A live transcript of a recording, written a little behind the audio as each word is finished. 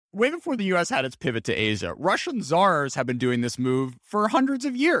Way before the US had its pivot to Asia, Russian czars have been doing this move for hundreds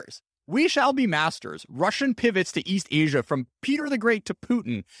of years. We shall be masters. Russian pivots to East Asia from Peter the Great to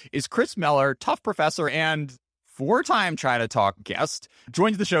Putin is Chris Mellor, tough professor and four-time China Talk guest,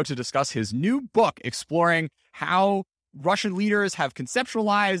 joins the show to discuss his new book exploring how Russian leaders have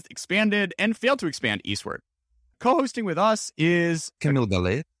conceptualized, expanded, and failed to expand eastward. Co-hosting with us is Camille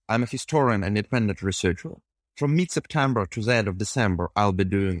Gallet. I'm a historian and independent researcher. From mid-September to the end of December, I'll be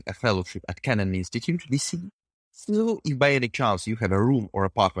doing a fellowship at Kennan Institute, DC. So if by any chance you have a room or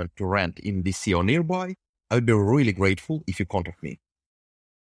apartment to rent in DC or nearby, I'd be really grateful if you contact me.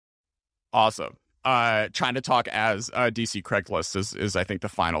 Awesome. China Talk as DC Craigslist is I think the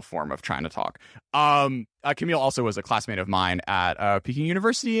final form of China Talk. Camille also was a classmate of mine at Peking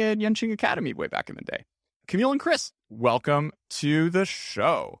University and Yenching Academy way back in the day. Camille and Chris, welcome to the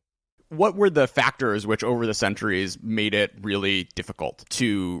show. What were the factors which over the centuries made it really difficult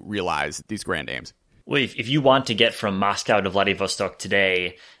to realize these grand aims? Well, if you want to get from Moscow to Vladivostok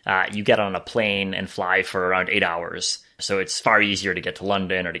today, you get on a plane and fly for around 8 hours. So it's far easier to get to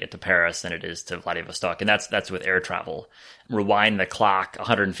London or to get to Paris than it is to Vladivostok. And that's with air travel. Rewind the clock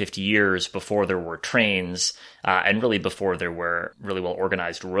 150 years before there were trains, and really before there were really well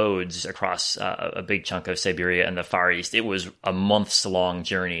organized roads across a big chunk of Siberia and the Far East. It was a months long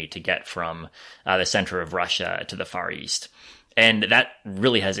journey to get from the center of Russia to the Far East. And that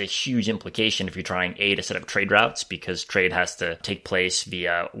really has a huge implication if you're trying, to set up trade routes, because trade has to take place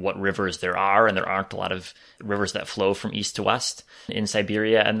via what rivers there are, and there aren't a lot of rivers that flow from east to west in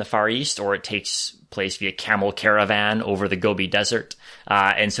Siberia and the Far East, or it takes place via camel caravan over the Gobi Desert.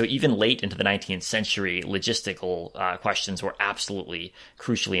 And so even late into the 19th century, logistical questions were absolutely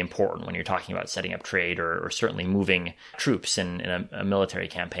crucially important when you're talking about setting up trade or certainly moving troops in a military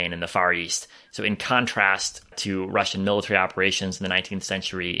campaign in the Far East. So in contrast to Russian military operations in the 19th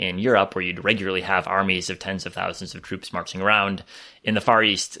century in Europe, where you'd regularly have armies of tens of thousands of troops marching around, in the Far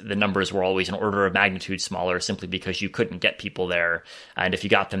East, the numbers were always an order of magnitude smaller simply because you couldn't get people there. And if you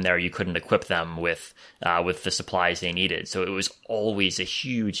got them there, you couldn't equip them with the supplies they needed. So it was always a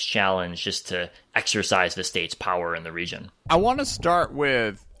huge challenge just to exercise the state's power in the region. I want to start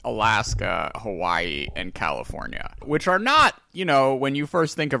with Alaska, Hawaii, and California, which are not, when you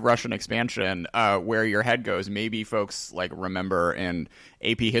first think of Russian expansion, where your head goes. Maybe folks remember in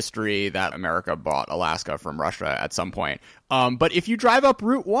AP history that America bought Alaska from Russia at some point. But if you drive up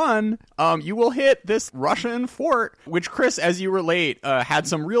Route 1, you will hit this Russian fort, which, Chris, as you relate, had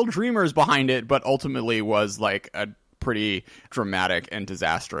some real dreamers behind it, but ultimately was a pretty dramatic and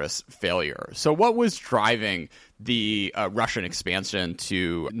disastrous failure. So what was driving the Russian expansion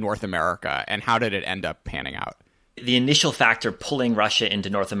to North America, and how did it end up panning out? The initial factor pulling Russia into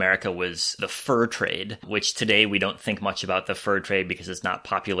North America was the fur trade, which today we don't think much about the fur trade because it's not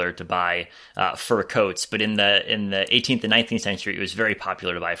popular to buy fur coats. But in the 18th and 19th century, it was very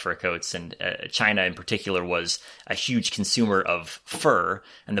popular to buy fur coats. And China in particular was a huge consumer of fur.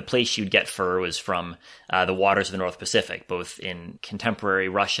 And the place you'd get fur was from the waters of the North Pacific, both in contemporary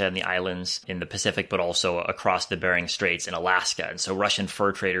Russia and the islands in the Pacific, but also across the Bering Straits in Alaska. And so Russian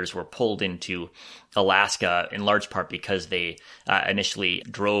fur traders were pulled into Alaska in large part because they initially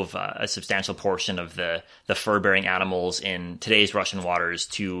drove a substantial portion of the fur-bearing animals in today's Russian waters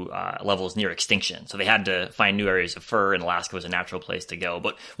to levels near extinction. So they had to find new areas of fur, and Alaska was a natural place to go.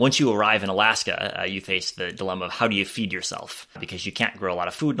 But once you arrive in Alaska, you face the dilemma of how do you feed yourself? Because you can't grow a lot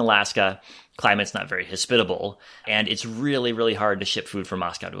of food in Alaska. Climate's not very hospitable, and it's really, really hard to ship food from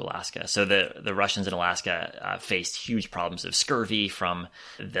Moscow to Alaska. So the Russians in Alaska faced huge problems of scurvy from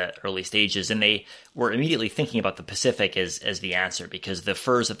the early stages, and they were immediately thinking about the Pacific as the answer, because the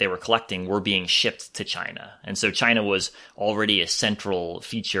furs that they were collecting were being shipped to China. And so China was already a central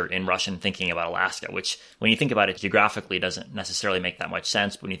feature in Russian thinking about Alaska, which when you think about it geographically doesn't necessarily make that much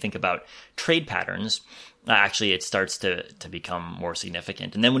sense. But when you think about trade patterns, actually it starts to become more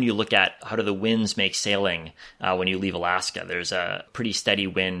significant. And then when you look at how do the winds make sailing when you leave Alaska, there's a pretty steady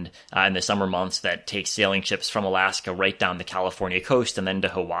wind in the summer months that takes sailing ships from Alaska right down the California coast and then to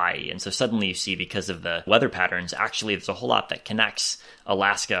Hawaii. And so suddenly you see, because of the weather patterns, actually there's a whole lot that connects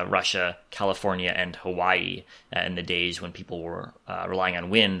Alaska, Russia, California, and Hawaii in the days when people were relying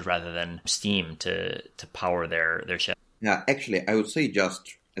on wind rather than steam to power their ships. Yeah, actually, I would say,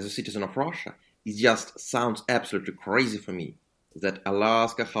 just as a citizen of Russia, it just sounds absolutely crazy for me that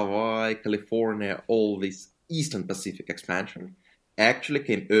Alaska, Hawaii, California, all this Eastern Pacific expansion actually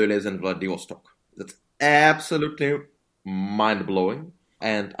came earlier than Vladivostok. That's absolutely mind-blowing,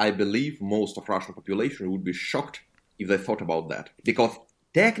 and I believe most of Russian population would be shocked if they thought about that. Because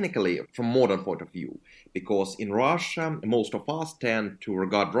technically from modern point of view, because in Russia, most of us tend to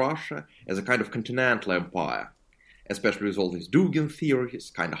regard Russia as a kind of continental empire, especially with all these Dugin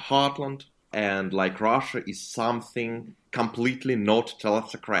theories, kind of heartland, and like Russia is something completely not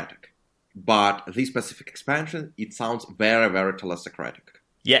telesocratic. But this specific expansion, it sounds very, very telesocratic.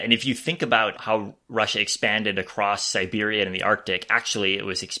 Yeah, and if you think about how Russia expanded across Siberia and the Arctic, actually it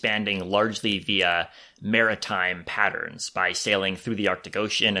was expanding largely via maritime patterns by sailing through the Arctic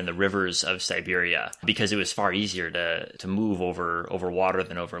Ocean and the rivers of Siberia, because it was far easier to move over water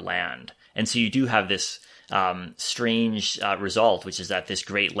than over land. And so you do have this strange result, which is that this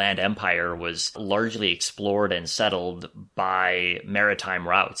great land empire was largely explored and settled by maritime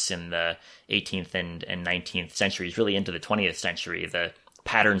routes in the 18th and 19th centuries, really into the 20th century. The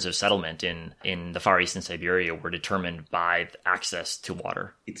patterns of settlement in the Far East and Siberia were determined by access to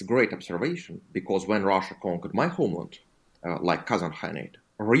water. It's a great observation, because when Russia conquered my homeland, like Kazan Khanate,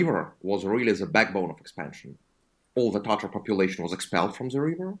 a river was really the backbone of expansion. All the Tatar population was expelled from the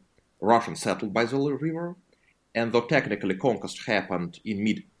river, Russians settled by the river, and though technically conquest happened in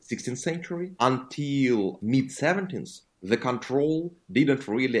mid-16th century, until mid-17th, the control didn't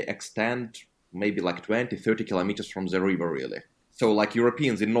really extend maybe like 20, 30 kilometers from the river, really. So like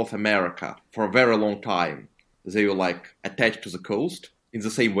Europeans in North America, for a very long time, they were like attached to the coast, in the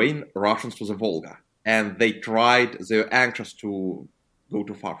same way Russians to the Volga. And they were anxious to go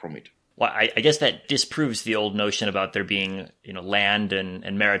too far from it. Well, I guess that disproves the old notion about there being, land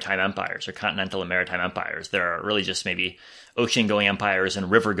and maritime empires, or continental and maritime empires. There are really just maybe ocean-going empires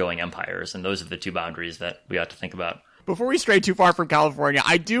and river-going empires, and those are the two boundaries that we ought to think about. Before we stray too far from California,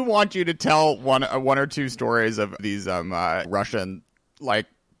 I do want you to tell one or two stories of these Russian,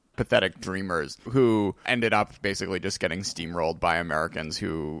 pathetic dreamers who ended up basically just getting steamrolled by Americans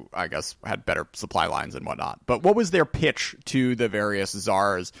who, I guess, had better supply lines and whatnot. But what was their pitch to the various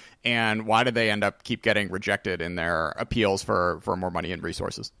czars, and why did they end up keep getting rejected in their appeals for more money and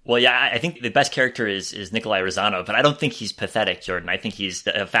resources? Well, yeah, I think the best character is Nikolai Rozanov, but I don't think he's pathetic, Jordan. I think he's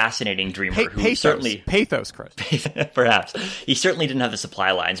a fascinating dreamer who certainly... Pathos, Chris. Perhaps. He certainly didn't have the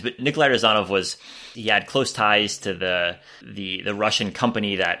supply lines, but Nikolai Rozanov he had close ties to the Russian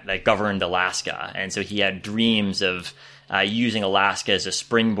company that governed Alaska, and so he had dreams of using Alaska as a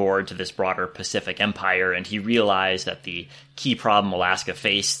springboard to this broader Pacific empire, and he realized that the key problem Alaska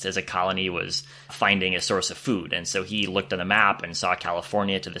faced as a colony was finding a source of food. And so he looked on the map and saw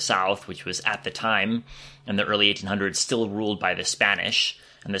California to the south, which was at the time, in the early 1800s, still ruled by the Spanish.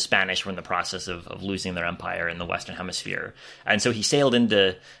 And the Spanish were in the process of losing their empire in the Western Hemisphere. And so he sailed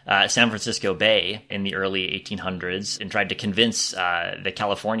into San Francisco Bay in the early 1800s and tried to convince the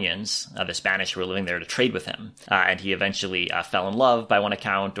Californians, the Spanish who were living there, to trade with him. And he eventually fell in love by one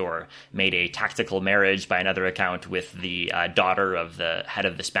account, or made a tactical marriage by another account with the daughter of the head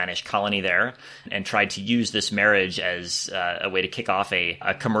of the Spanish colony there, and tried to use this marriage as a way to kick off a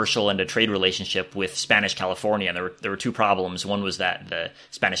commercial and a trade relationship with Spanish California. And there were two problems. One was that the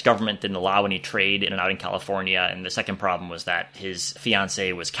Spanish government didn't allow any trade in and out in California, and the second problem was that his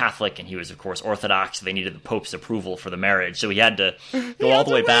fiancée was Catholic, and he was, of course, Orthodox, so they needed the Pope's approval for the marriage. So he had to go all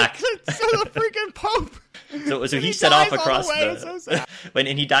the way back. To the freaking Pope! So he set off across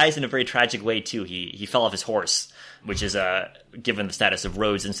and he dies in a very tragic way, too. He fell off his horse, which is, given the status of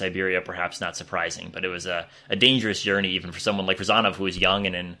roads in Siberia, perhaps not surprising. But it was a dangerous journey, even for someone like Rozanov, who was young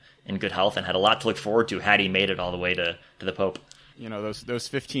and in good health and had a lot to look forward to had he made it all the way to the Pope. Those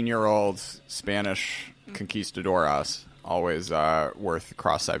 15-year-old Spanish conquistadoras, always worth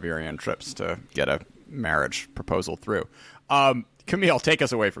cross-Siberian trips to get a marriage proposal through. Camille, take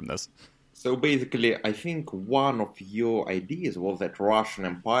us away from this. So basically, I think one of your ideas was that Russian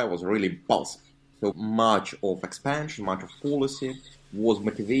Empire was really impulsive. So much of expansion, much of policy was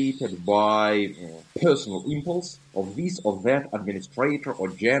motivated by personal impulse of this or that administrator or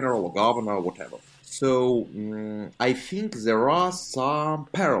general or governor or whatever. So I think there are some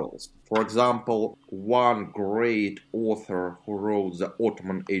parallels. For example, one great author who wrote The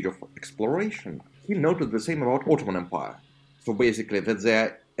Ottoman Age of Exploration, he noted the same about Ottoman Empire. So basically that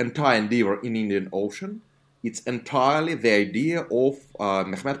their entire endeavor in Indian Ocean, it's entirely the idea of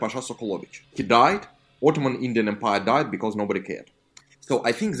Mehmed Pasha Sokolovich. He died, Ottoman Indian Empire died because nobody cared. So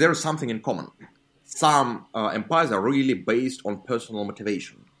I think there is something in common. Some empires are really based on personal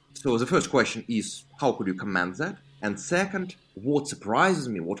motivation. So the first question is, how could you command that? And second, what surprises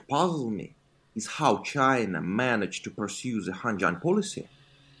me, what puzzles me, is how China managed to pursue the Hanjian policy.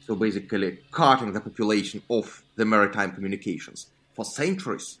 So basically cutting the population of the maritime communications for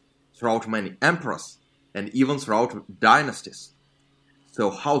centuries, throughout many emperors, and even throughout dynasties.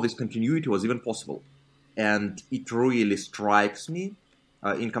 So how this continuity was even possible. And it really strikes me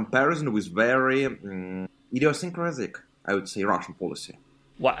in comparison with very idiosyncratic, I would say, Russian policy.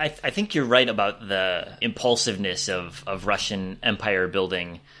 Well, I think you're right about the impulsiveness of Russian empire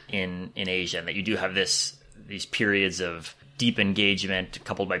building in Asia, and that you do have these periods of deep engagement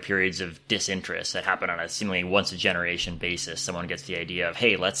coupled by periods of disinterest that happen on a seemingly once a generation basis. Someone gets the idea of,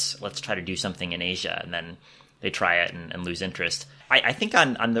 hey, let's try to do something in Asia, and then they try it and lose interest. I think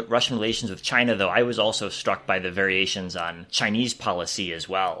on the Russian relations with China, though, I was also struck by the variations on Chinese policy as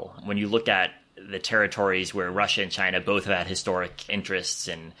well. When you look at the territories where Russia and China both have had historic interests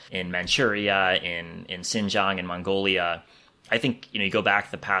in Manchuria, in Xinjiang, and Mongolia, I think you go back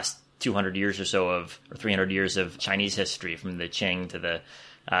the past 200 years or so or 300 years of Chinese history, from the Qing to the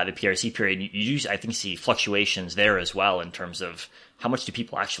PRC period, you I think see fluctuations there as well in terms of how much do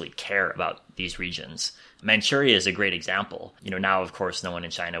people actually care about these regions. Manchuria is a great example. Now, of course, no one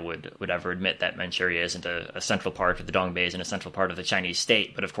in China would ever admit that Manchuria isn't a central part of the Dongbei, isn't a central part of the Chinese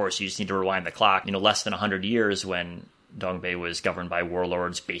state. But of course, you just need to rewind the clock, less than 100 years when Dongbei was governed by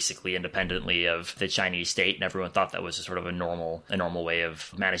warlords basically independently of the Chinese state, and everyone thought that was a sort of a normal way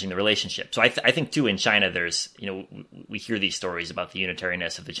of managing the relationship. So I think too in China there's we hear these stories about the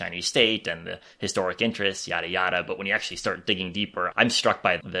unitariness of the Chinese state and the historic interests, yada yada. But when you actually start digging deeper, I'm struck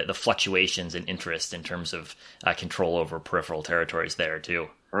by the fluctuations in interest in terms of control over peripheral territories there too.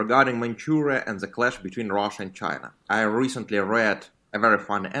 Regarding Manchuria and the clash between Russia and China, I recently read a very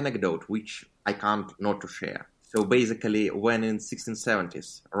funny anecdote which I can't not to share. So basically, when in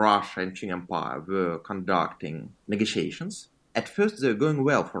 1670s, Russia and Qing Empire were conducting negotiations, at first they were going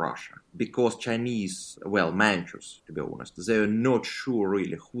well for Russia, because Chinese, Manchus, to be honest, they were not sure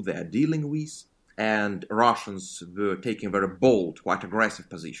really who they are dealing with, and Russians were taking very bold, quite aggressive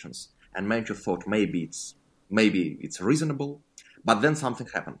positions, and Manchu thought maybe it's reasonable, but then something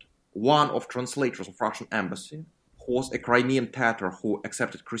happened. One of translators of Russian embassy was a Crimean Tatar who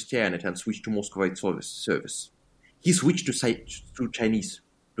accepted Christianity and switched to Muscovite service. He switched to Chinese,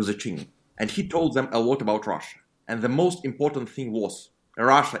 to the Qing, and he told them a lot about Russia. And the most important thing was,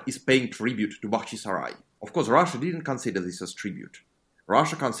 Russia is paying tribute to Bakhchisarai. Of course, Russia didn't consider this as tribute.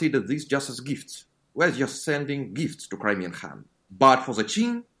 Russia considered this just as gifts. We're just sending gifts to Crimean Khan. But for the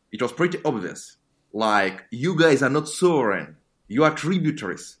Qing, it was pretty obvious. Like, you guys are not sovereign. You are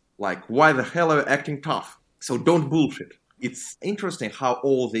tributaries. Like, why the hell are you acting tough? So don't bullshit. It's interesting how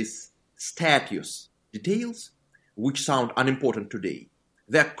all these status details, which sound unimportant today,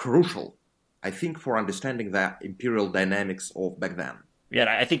 they're crucial, I think, for understanding the imperial dynamics of back then.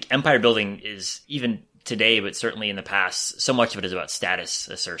 Yeah, I think empire building is, even today, but certainly in the past, so much of it is about status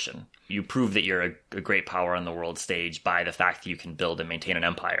assertion. You prove that you're a great power on the world stage by the fact that you can build and maintain an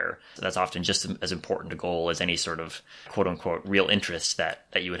empire. So that's often just as important a goal as any sort of quote-unquote real interest that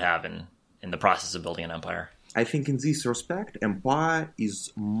you would have in the process of building an empire. I think in this respect, empire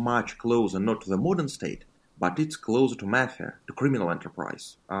is much closer not to the modern state, but it's closer to mafia, to criminal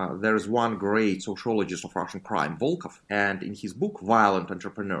enterprise. There is one great sociologist of Russian crime, Volkov, and in his book, Violent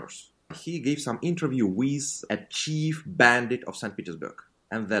Entrepreneurs, he gave some interview with a chief bandit of St. Petersburg.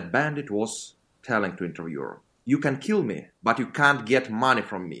 And that bandit was telling to interviewer, you can kill me, but you can't get money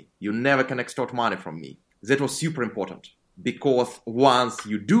from me. You never can extort money from me. That was super important, because once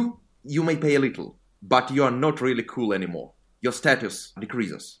you do, you may pay a little, but you are not really cool anymore. Your status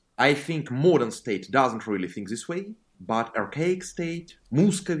decreases. I think modern state doesn't really think this way, but archaic state,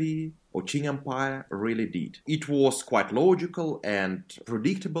 Muscovy or Qing Empire really did. It was quite logical and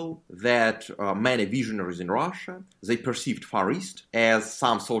predictable that many visionaries in Russia, they perceived Far East as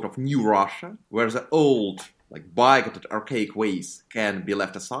some sort of new Russia, where the old, bigoted archaic ways can be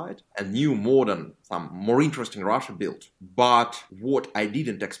left aside, and new, modern, some more interesting Russia built. But what I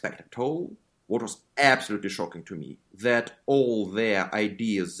didn't expect at all, what was absolutely shocking to me, that all their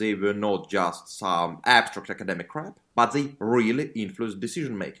ideas, they were not just some abstract academic crap, but they really influenced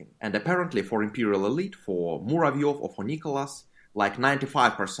decision-making. And apparently for imperial elite, for Muravyov or for Nicholas,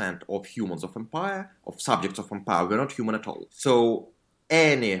 95% of humans of empire, of subjects of empire, were not human at all. So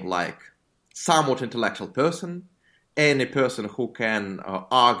any, somewhat intellectual person, any person who can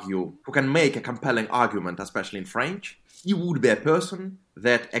argue, who can make a compelling argument, especially in French, he would be a person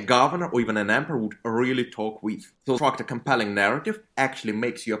that a governor or even an emperor would really talk with. So construct a compelling narrative actually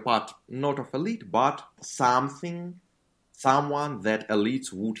makes you a part not of elite, but someone that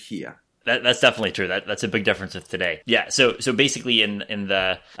elites would hear. That's definitely true. That's a big difference with today. Yeah. So basically, in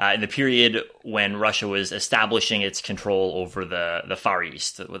the period when Russia was establishing its control over the Far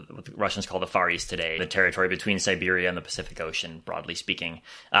East, what the Russians call the Far East today, the territory between Siberia and the Pacific Ocean, broadly speaking,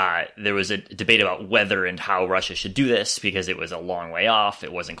 there was a debate about whether and how Russia should do this because it was a long way off.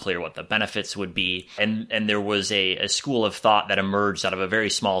 It wasn't clear what the benefits would be, and there was a school of thought that emerged out of a very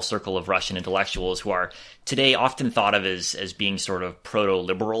small circle of Russian intellectuals who are today often thought of as being sort of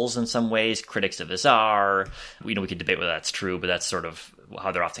proto-liberals in some ways, critics of the Tsar. We could debate whether that's true, but that's sort of how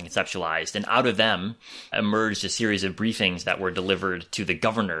they're often conceptualized. And out of them emerged a series of briefings that were delivered to the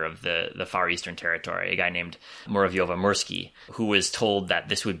governor of the Far Eastern Territory, a guy named Muravyovo-Mursky, who was told that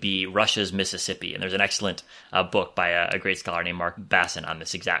this would be Russia's Mississippi. And there's an excellent book by a great scholar named Mark Bassin on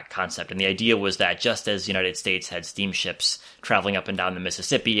this exact concept. And the idea was that just as the United States had steamships traveling up and down the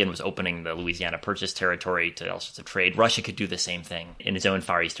Mississippi and was opening the Louisiana Purchase territory to all sorts of trade, Russia could do the same thing in its own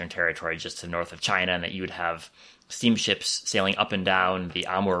Far Eastern territory just to the north of China, and that you would have steamships sailing up and down the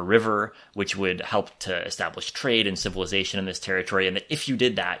Amur River, which would help to establish trade and civilization in this territory. And that if you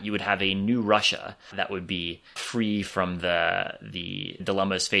did that, you would have a new Russia that would be free from the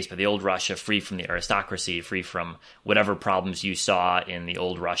dilemmas faced by the old Russia, free from the aristocracy, free from whatever problems you saw in the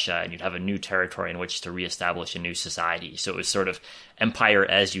old Russia, and you'd have a new territory in which to reestablish a new society. So it was sort of empire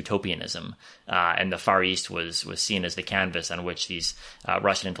as utopianism. And the Far East was seen as the canvas on which these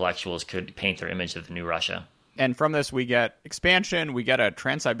Russian intellectuals could paint their image of the new Russia. And from this, we get expansion, we get a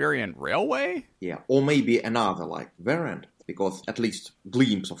Trans-Siberian Railway? Yeah, or maybe another variant, because at least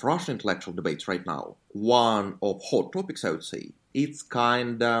glimpse of Russian intellectual debates right now. One of hot topics, I would say, it's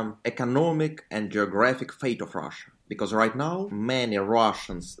kind of economic and geographic fate of Russia. Because right now, many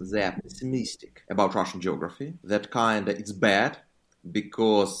Russians, they're pessimistic about Russian geography, that it's bad,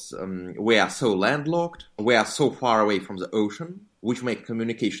 because we are so landlocked, we are so far away from the ocean, which make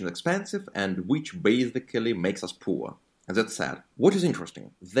communication expensive and which basically makes us poor. And that's sad. What is interesting,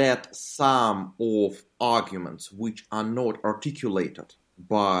 that some of arguments which are not articulated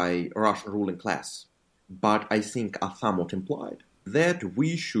by Russian ruling class, but I think are somewhat implied, that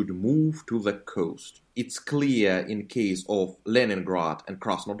we should move to the coast. It's clear in case of Leningrad and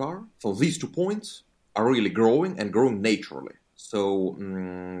Krasnodar. So these 2 points are really growing and growing naturally. So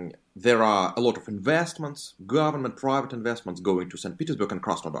there are a lot of investments, government, private investments going to St. Petersburg and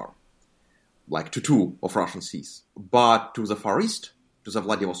Krasnodar, to 2 of Russian seas. But to the Far East, to the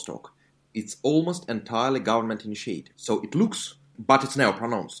Vladivostok, it's almost entirely government initiated. So it looks, but it's never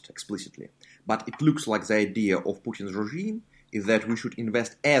pronounced explicitly, but it looks like the idea of Putin's regime is that we should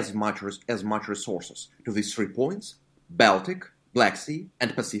invest as much resources to these 3 points, Baltic, Black Sea,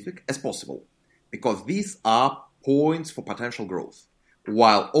 and Pacific, as possible. Because these are points for potential growth,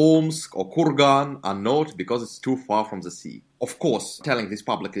 while Omsk or Kurgan are not, because it's too far from the sea. Of course, telling this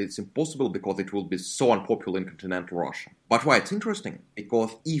publicly it's impossible because it will be so unpopular in continental Russia. But why it's interesting?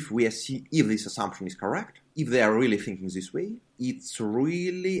 Because if this assumption is correct, if they are really thinking this way, it's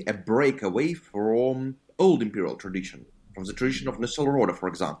really a breakaway from old imperial tradition, from the tradition of Nesselrode, for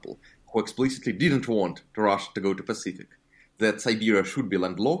example, who explicitly didn't want Russia to go to Pacific. That Siberia should be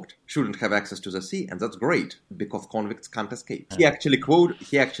landlocked, shouldn't have access to the sea, and that's great, because convicts can't escape. He actually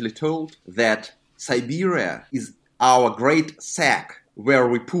told that Siberia is our great sack where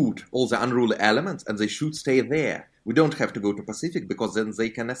we put all the unruly elements, and they should stay there. We don't have to go to Pacific, because then they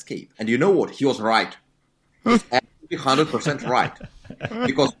can escape. And you know what? He was right. He's absolutely 100% right.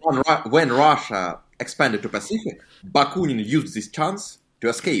 Because when Russia expanded to Pacific, Bakunin used this chance to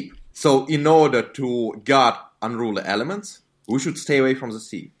escape. So in order to guard unruly elements, we should stay away from the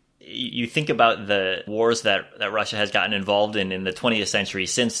sea. You think about the wars that Russia has gotten involved in the 20th century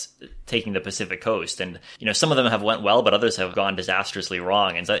since taking the Pacific coast. And, some of them have went well, but others have gone disastrously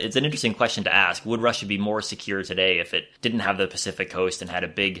wrong. And so it's an interesting question to ask. Would Russia be more secure today if it didn't have the Pacific coast and had a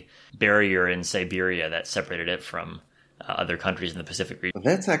big barrier in Siberia that separated it from other countries in the Pacific region?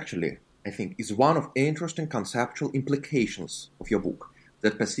 That's actually, I think, is one of interesting conceptual implications of your book.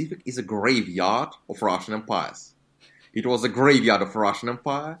 That Pacific is a graveyard of Russian empires. It was a graveyard of Russian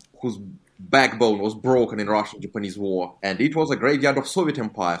Empire, whose backbone was broken in Russian-Japanese War. And it was a graveyard of Soviet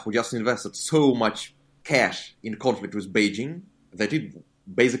Empire, who just invested so much cash in conflict with Beijing that it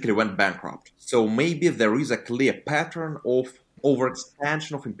basically went bankrupt. So maybe there is a clear pattern of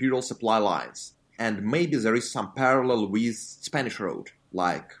overexpansion of imperial supply lines. And maybe there is some parallel with Spanish Road,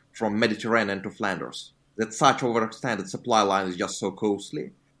 like from Mediterranean to Flanders. That such overextended supply line is just so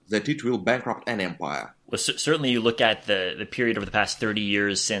costly that it will bankrupt an empire. Well, certainly you look at the period over the past 30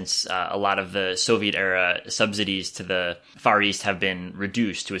 years since a lot of the Soviet-era subsidies to the Far East have been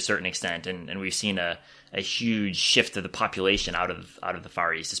reduced to a certain extent, and we've seen a a huge shift of the population out of the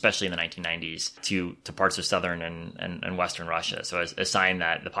Far East, especially in the 1990s, to parts of southern and western Russia. So as a sign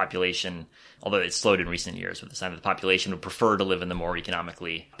that the population, although it's slowed in recent years, but a sign that the population would prefer to live in the more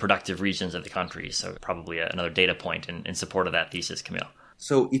economically productive regions of the country. So probably another data point in support of that thesis, Camille.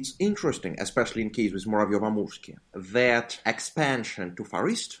 So it's interesting, especially in case with Muravyovo-Amurski, that expansion to Far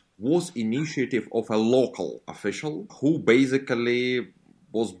East was initiative of a local official who basically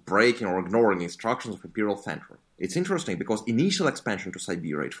was breaking or ignoring instructions of imperial center. It's interesting because initial expansion to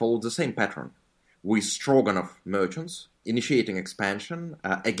Siberia, it followed the same pattern, with Stroganov merchants initiating expansion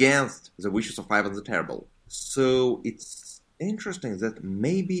against the wishes of Ivan the Terrible. So it's interesting that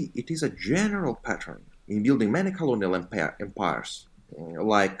maybe it is a general pattern in building many colonial empires.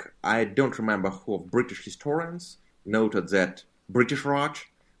 Like, I don't remember who of British historians noted that British Raj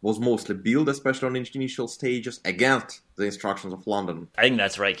was mostly built, especially on initial stages, against the instructions of London. I think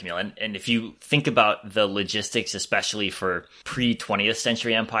that's right, Camille. And if you think about the logistics, especially for pre-20th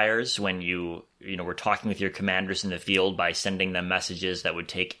century empires, when you were talking with your commanders in the field by sending them messages that would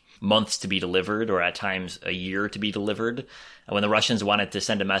take months to be delivered, or at times a year to be delivered. When the Russians wanted to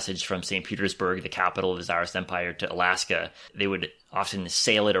send a message from St. Petersburg, the capital of the Tsarist Empire, to Alaska, they would often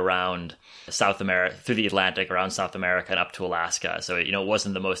sail it around South America, through the Atlantic, around South America and up to Alaska. So, it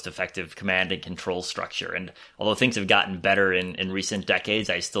wasn't the most effective command and control structure. And although things have gotten better in recent decades,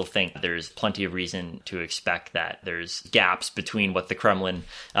 I still think there's plenty of reason to expect that there's gaps between what the Kremlin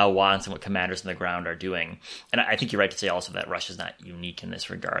wants and what commanders on the ground are doing. And I think you're right to say also that Russia's not unique in this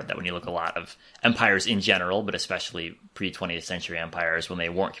regard, that when you look at a lot of empires in general, but especially pre-20th century empires, when they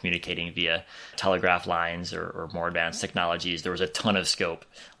weren't communicating via telegraph lines or more advanced technologies, there was a ton of scope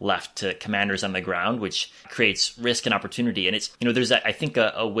left to commanders on the ground, which creates risk and opportunity. And it's, there's, I think,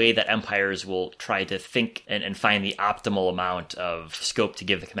 a way that empires will try to think and find the optimal amount of scope to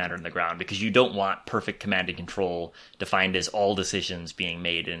give the commander on the ground, because you don't want perfect command and control defined as all decisions being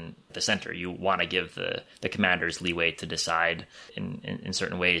made in the center. You want to give the commanders leeway to decide in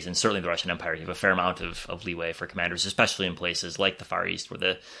certain ways. And certainly the Russian Empire, you have a fair amount of leeway for commanders, especially in places like the Far East, where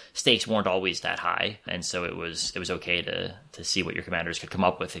the stakes weren't always that high. And so it was okay to see what your commanders could come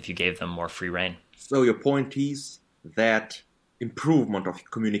up with if you gave them more free rein. So your point is that improvement of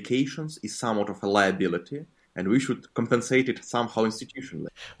communications is somewhat of a liability, and we should compensate it somehow institutionally.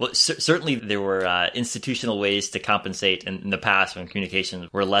 Well, certainly there were institutional ways to compensate in the past when communications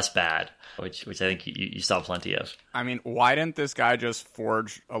were less bad, which I think you saw plenty of. I mean, why didn't this guy just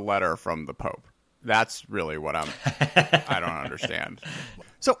forge a letter from the Pope? That's really what I don't understand.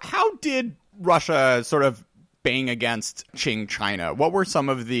 So how did Russia sort of bang against Qing China? What were some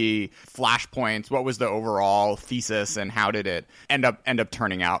of the flashpoints? What was the overall thesis, and how did it end up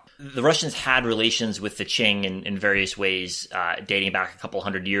turning out? The Russians had relations with the Qing in various ways, dating back a couple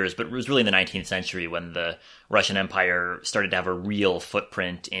hundred years, but it was really in the 19th century when the Russian Empire started to have a real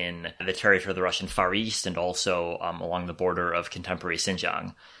footprint in the territory of the Russian Far East and also along the border of contemporary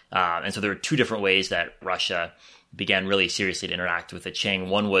Xinjiang. And so there were two different ways that Russia began really seriously to interact with the Qing.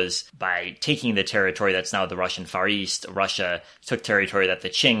 One was by taking the territory that's now the Russian Far East. Russia took territory that the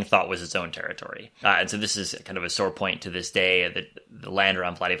Qing thought was its own territory. And so this is kind of a sore point to this day. The land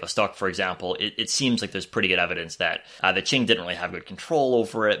around Vladivostok, for example, it seems like there's pretty good evidence that the Qing didn't really have good control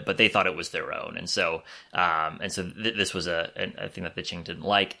over it, but they thought it was their own. And so this was a thing that the Qing didn't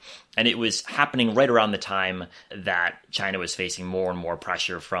like. And it was happening right around the time that China was facing more and more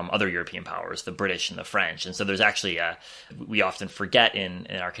pressure from other European powers, the British and the French. And so there's actually we often forget in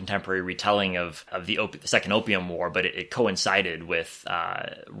our contemporary retelling of the Second Opium War, but it coincided with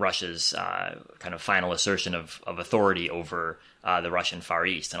Russia's kind of final assertion of authority over the Russian Far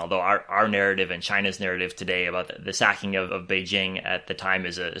East. And although our narrative and China's narrative today about the sacking of Beijing at the time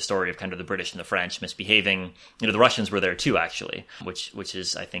is a story of kind of the British and the French misbehaving, the Russians were there too, actually, which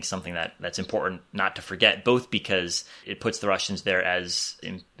is, I think, something that's important not to forget, both because it puts the Russians there as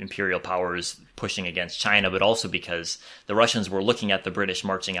imperial powers pushing against China, but also because the Russians were looking at the British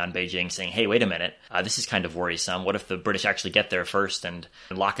marching on Beijing saying, hey, wait a minute, this is kind of worrisome. What if the British actually get there first and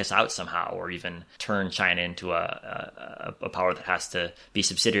lock us out somehow, or even turn China into a power that has to be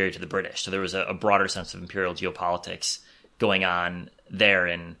subsidiary to the British? So there was a broader sense of imperial geopolitics going on there.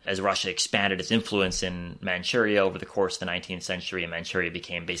 And as Russia expanded its influence in Manchuria over the course of the 19th century, and Manchuria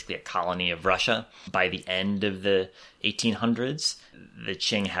became basically a colony of Russia, by the end of the 1800s, the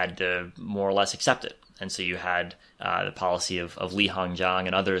Qing had to more or less accept it. And so you had the policy of Li Hongzhang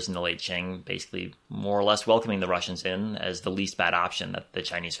and others in the late Qing basically more or less welcoming the Russians in as the least bad option that the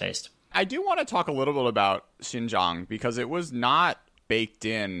Chinese faced. I do want to talk a little bit about Xinjiang, because it was not baked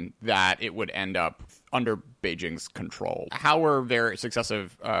in that it would end up under Beijing's control. How were their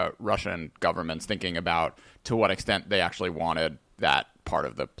successive Russian governments thinking about to what extent they actually wanted that part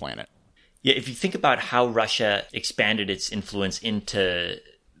of the planet? Yeah, if you think about how Russia expanded its influence into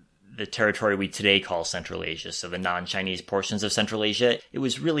the territory we today call Central Asia, so the non-Chinese portions of Central Asia, it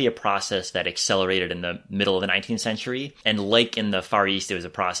was really a process that accelerated in the middle of the 19th century. And like in the Far East, it was a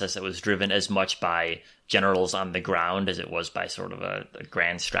process that was driven as much by generals on the ground as it was by sort of a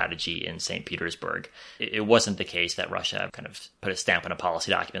grand strategy in St. Petersburg. It wasn't the case that Russia kind of put a stamp on a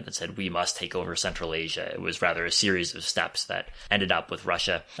policy document that said, we must take over Central Asia. It was rather a series of steps that ended up with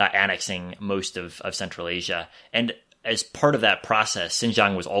Russia annexing most of Central Asia. And as part of that process,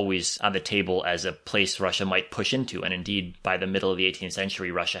 Xinjiang was always on the table as a place Russia might push into. And indeed, by the middle of the 18th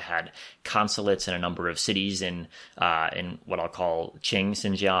century, Russia had consulates in a number of cities in what I'll call Qing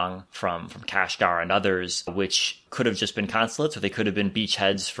Xinjiang, from Kashgar and others, which could have just been consulates or they could have been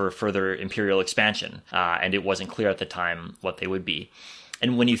beachheads for further imperial expansion. And it wasn't clear at the time what they would be.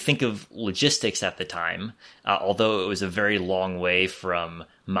 And when you think of logistics at the time, although it was a very long way from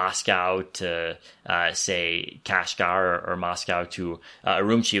Moscow to, say, Kashgar or Moscow to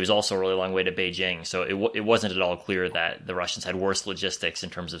Urumqi, it was also a really long way to Beijing. So it wasn't at all clear that the Russians had worse logistics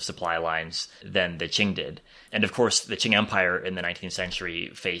in terms of supply lines than the Qing did. And of course, the Qing Empire in the 19th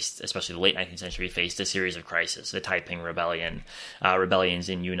century faced, especially the late 19th century, faced a series of crises, the Taiping Rebellion, rebellions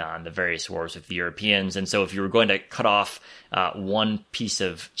in Yunnan, the various wars with the Europeans. And so if you were going to cut off one piece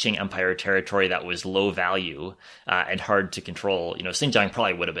of Qing Empire territory that was low value and hard to control, Xinjiang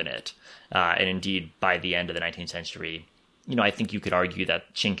probably would have been it. And indeed, by the end of the 19th century, I think you could argue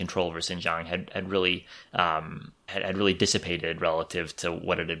that Qing control over Xinjiang had really dissipated relative to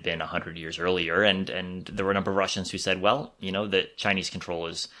what it had been 100 years earlier. And there were a number of Russians who said, well, the Chinese control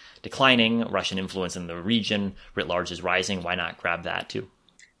is declining, Russian influence in the region writ large is rising, why not grab that too?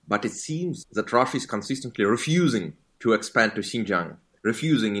 But it seems that Russia is consistently refusing to expand to Xinjiang,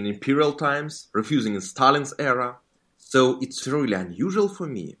 refusing in imperial times, refusing in Stalin's era. So it's really unusual for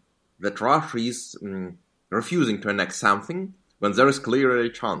me that Russia is refusing to annex something when there is clearly a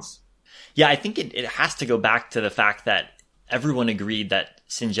chance. Yeah, I think it has to go back to the fact that everyone agreed that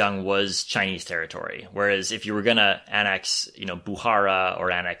Xinjiang was Chinese territory. Whereas if you were going to annex, Bukhara or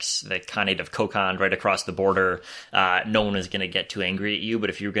annex the Khanate of Kokand right across the border, no one was going to get too angry at you. But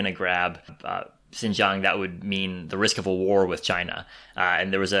if you were going to grab Xinjiang, that would mean the risk of a war with China.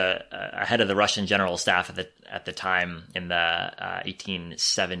 And there was a head of the Russian general staff at the time in the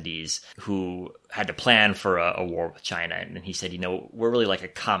 1870s who had to plan for a war with China. And he said, we're really like a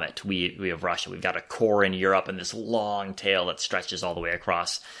comet. We have Russia. We've got a core in Europe and this long tail that stretches all the way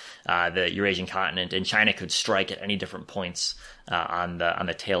across the Eurasian continent, and China could strike at any different points on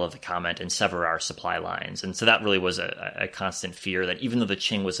the tail of the comet and sever our supply lines. And so that really was a constant fear that even though the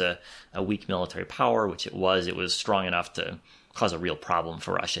Qing was a weak military power, which it was strong enough to cause a real problem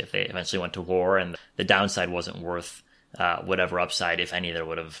for Russia if they eventually went to war, and the downside wasn't worth whatever upside, if any, there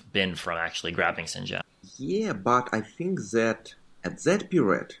would have been from actually grabbing Xinjiang. Yeah, but I think that at that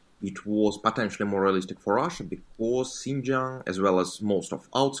period, it was potentially more realistic for Russia because Xinjiang, as well as most of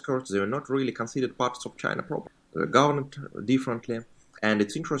outskirts, they were not really considered parts of China proper. They were governed differently. And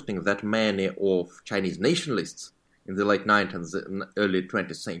it's interesting that many of Chinese nationalists in the late 19th and early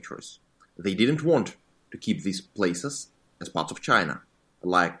 20th centuries, they didn't want to keep these places as parts of China.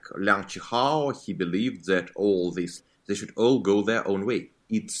 Like Liang Qihao, he believed that they should all go their own way.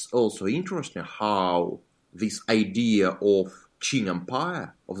 It's also interesting how this idea of Qing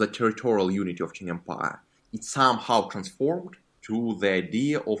Empire, of the territorial unity of Qing Empire, it somehow transformed to the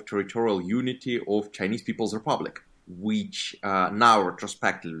idea of territorial unity of Chinese People's Republic, which now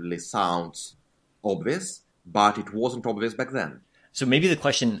retrospectively sounds obvious, but it wasn't obvious back then. So maybe the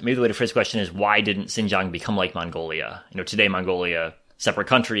way to phrase the question is, why didn't Xinjiang become like Mongolia? Today Mongolia, separate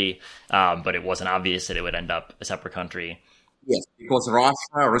country, but it wasn't obvious that it would end up a separate country. Yes, because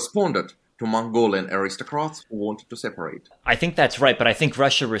Russia responded to Mongolian aristocrats who wanted to separate. I think that's right, but I think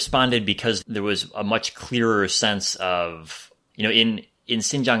Russia responded because there was a much clearer sense of, in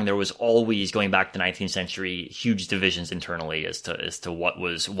Xinjiang, there was always, going back to the 19th century, huge divisions internally as to what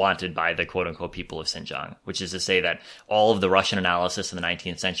was wanted by the quote-unquote people of Xinjiang, which is to say that all of the Russian analysis in the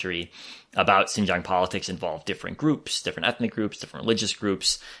 19th century about Xinjiang politics involved different groups, different ethnic groups, different religious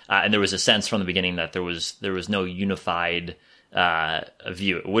groups, and there was a sense from the beginning that there was no unified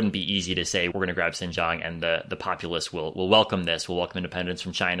view. It wouldn't be easy to say we're going to grab Xinjiang and the populace will welcome this, will welcome independence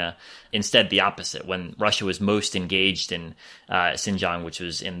from China. Instead, the opposite. When Russia was most engaged in Xinjiang, which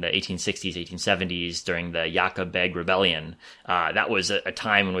was in the 1860s, 1870s during the Yaka Beg rebellion, that was a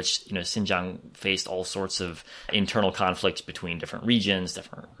time in which Xinjiang faced all sorts of internal conflicts between different regions,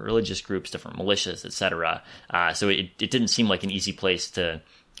 different religious groups, different militias, etc. So it didn't seem like an easy place to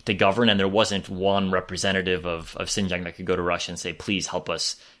govern, and there wasn't one representative of Xinjiang that could go to Russia and say, please help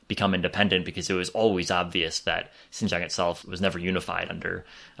us become independent, because it was always obvious that Xinjiang itself was never unified under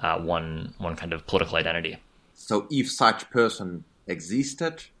one kind of political identity. So if such person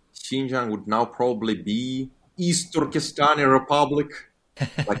existed, Xinjiang would now probably be East Turkestani Republic,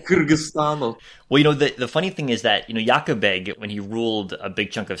 like Kyrgyzstan. Well, the funny thing is that, Yaka Beg, when he ruled a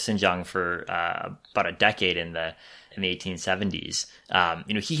big chunk of Xinjiang for about a decade in the 1870s,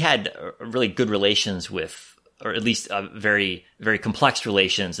 he had really good relations with, or at least very, very complex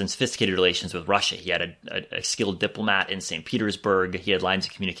relations and sophisticated relations with Russia. He had a skilled diplomat in St. Petersburg. He had lines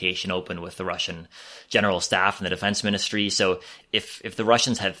of communication open with the Russian general staff and the defense ministry. So if the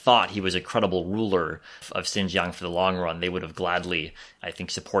Russians had thought he was a credible ruler of Xinjiang for the long run, they would have gladly, I think,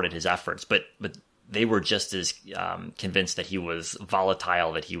 supported his efforts. But they were just as convinced that he was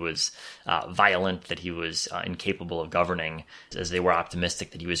volatile, that he was violent, that he was incapable of governing, as they were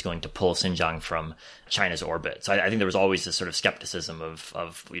optimistic that he was going to pull Xinjiang from China's orbit. So I think there was always this sort of skepticism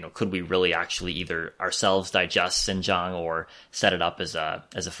of could we really actually either ourselves digest Xinjiang or set it up as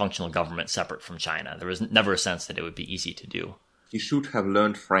a functional government separate from China. There was never a sense that it would be easy to do. He should have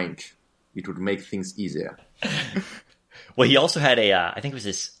learned French. It would make things easier. Well, he also had I think it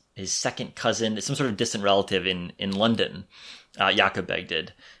was his second cousin, some sort of distant relative in London, Yaka Beg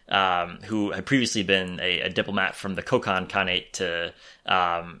did, who had previously been a diplomat from the Kokand Khanate to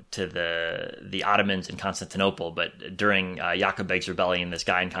the Ottomans in Constantinople. But during Yaka Beg's rebellion, this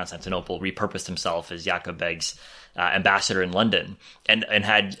guy in Constantinople repurposed himself as Yaka Beg's ambassador in London, and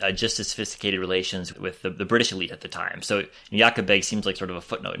had just as sophisticated relations with the British elite at the time. So Yaka Beg seems like sort of a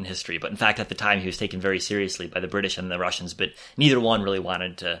footnote in history, but in fact at the time he was taken very seriously by the British and the Russians, but neither one really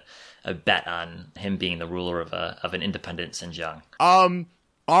wanted to bet on him being the ruler of an independent Xinjiang.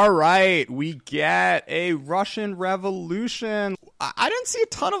 All right, we get a Russian Revolution. I didn't see a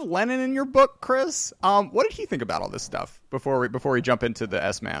ton of Lenin in your book, Chris. What did he think about all this stuff before we jump into the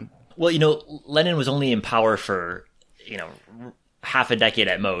S-Man? Well, Lenin was only in power for, half a decade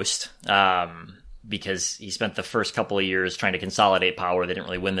at most, because he spent the first couple of years trying to consolidate power. They didn't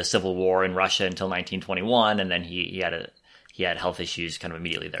really win the civil war in Russia until 1921, and then he had health issues kind of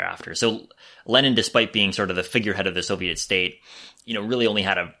immediately thereafter. So Lenin, despite being sort of the figurehead of the Soviet state, really only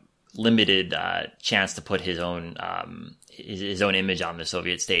had a limited chance to put his own image on the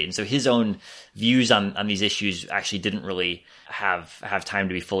Soviet state, and so his own views on these issues actually didn't really have time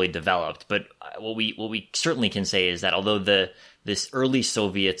to be fully developed. But what we certainly can say is that although this early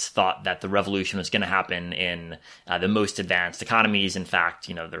Soviets thought that the revolution was going to happen in the most advanced economies. In fact,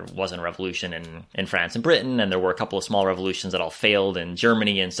 there wasn't a revolution in France and Britain, and there were a couple of small revolutions that all failed in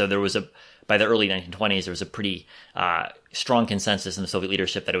Germany, and so there was by the early 1920s, there was a pretty strong consensus in the Soviet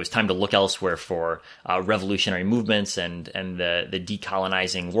leadership that it was time to look elsewhere for revolutionary movements and the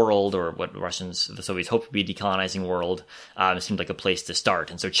decolonizing world, or what the Soviets hoped to be a decolonizing world, seemed like a place to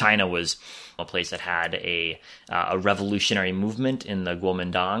start. And so China was a place that had a revolutionary movement in the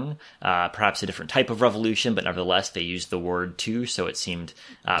Kuomintang, perhaps a different type of revolution, but nevertheless they used the word too, so it seemed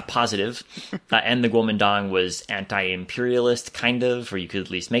positive. And the Kuomintang was anti-imperialist, kind of, or you could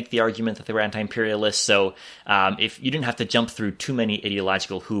at least make the argument that they were anti-imperialist. So if you didn't have to jump through too many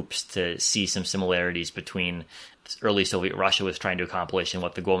ideological hoops to see some similarities between early Soviet Russia was trying to accomplish and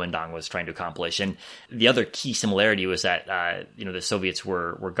what the Kuomintang was trying to accomplish. And the other key similarity was that the Soviets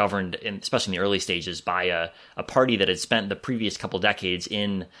were governed, especially in the early stages, by a party that had spent the previous couple decades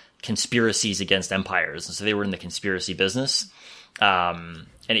in conspiracies against empires, and so they were in the conspiracy business.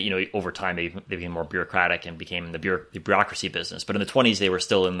 And over time they became more bureaucratic and became the bureaucracy business. But in the 20s, they were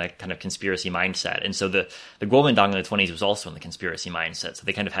still in the kind of conspiracy mindset. And so the Kuomintang in the 20s was also in the conspiracy mindset. So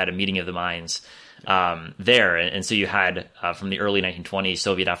they kind of had a meeting of the minds there. And so you had, from the early 1920s,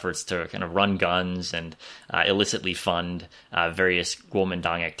 Soviet efforts to kind of run guns and illicitly fund various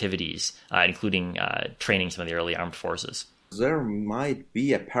Kuomintang activities, including training some of the early armed forces. There might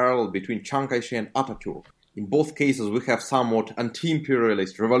be a parallel between Chiang Kai-shek and Atatürk. In both cases, we have somewhat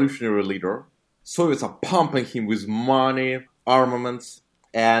anti-imperialist revolutionary leader. Soviets are pumping him with money, armaments,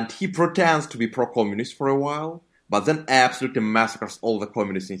 and he pretends to be pro-communist for a while, but then absolutely massacres all the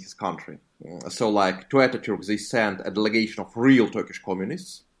communists in his country. So, to Atatürk, they sent a delegation of real Turkish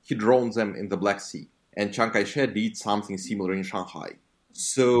communists. He drowned them in the Black Sea. and Chiang Kai-shek did something similar in Shanghai.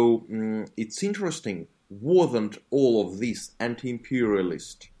 So it's interesting, wasn't all of this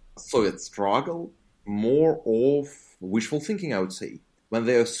anti-imperialist Soviet struggle more of wishful thinking, I would say, when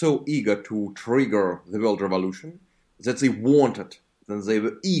they are so eager to trigger the world revolution that they wanted, then they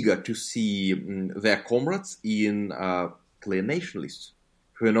were eager to see their comrades in clear nationalists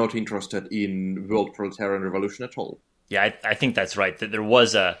who are not interested in world proletarian revolution at all. Yeah, I think that's right. That there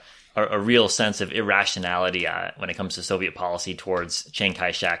was a real sense of irrationality when it comes to Soviet policy towards Chiang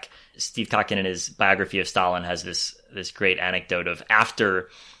Kai-shek. Steve Kotkin, in his biography of Stalin, has this great anecdote of after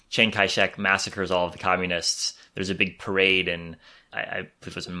Chiang Kai-shek massacres all of the communists, there's a big parade in, I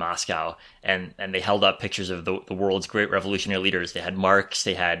believe it was in Moscow, and they held up pictures of the world's great revolutionary leaders. They had Marx,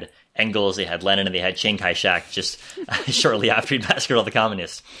 they had Engels, they had Lenin, and they had Chiang Kai-shek just shortly after he'd massacred all the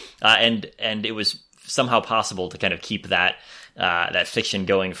communists. And it was somehow possible to kind of keep that fiction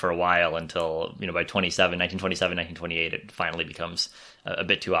going for a while until, by 1928, it finally becomes a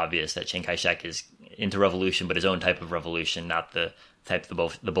bit too obvious that Chiang Kai-shek is into revolution, but his own type of revolution, not the type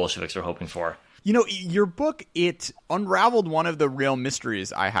the Bolsheviks were hoping for. Your book, it unraveled one of the real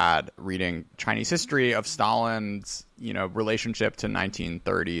mysteries I had reading Chinese history of Stalin's, relationship to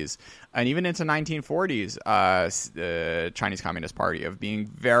 1930s and even into 1940s, the Chinese Communist Party, of being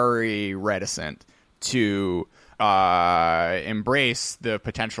very reticent to embrace the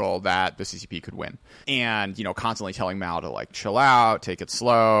potential that the CCP could win, and constantly telling Mao to chill out, take it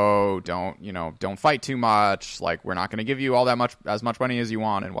slow, don't fight too much, we're not going to give you as much money as you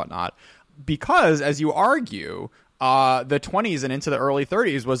want and whatnot, because as you argue, the 20s and into the early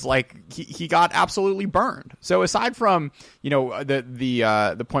 30s was he got absolutely burned. So aside from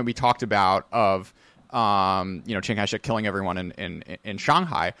the point we talked about of Chiang Kai-shek killing everyone in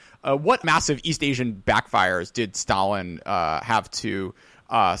Shanghai, what massive East Asian backfires did Stalin have to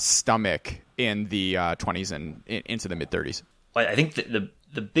stomach in the 20s and into the mid-30s? Well, I think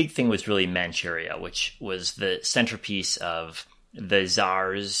the big thing was really Manchuria, which was the centerpiece of the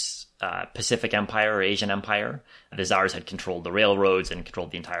Tsar's Pacific Empire or Asian Empire. The Tsars had controlled the railroads and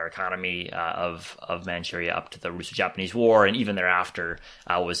controlled the entire economy of Manchuria up to the Russo-Japanese War, and even thereafter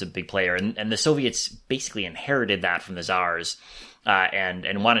was a big player. And the Soviets basically inherited that from the Tsars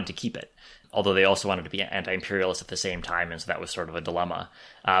and wanted to keep it, although they also wanted to be anti-imperialist at the same time, and so that was sort of a dilemma.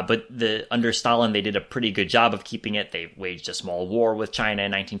 But under Stalin, they did a pretty good job of keeping it. They waged a small war with China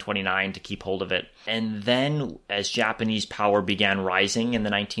in 1929 to keep hold of it. And then, as Japanese power began rising in the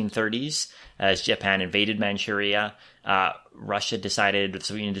 1930s, as Japan invaded Manchuria, the Soviet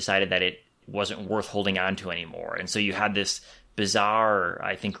Union decided that it wasn't worth holding on to anymore. And so you had this bizarre,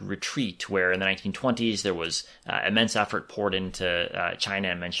 I think, retreat where in the 1920s there was immense effort poured into China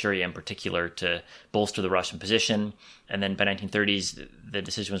and Manchuria in particular to bolster the Russian position. And then by 1930s, the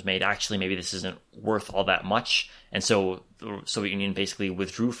decision was made, actually, maybe this isn't worth all that much. And so the Soviet Union basically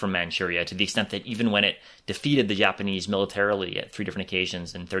withdrew from Manchuria to the extent that even when it defeated the Japanese militarily at 3 different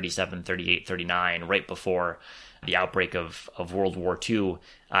occasions in 37, 38, 39, right before the outbreak of World War II,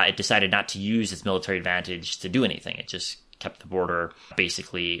 it decided not to use its military advantage to do anything. It just kept the border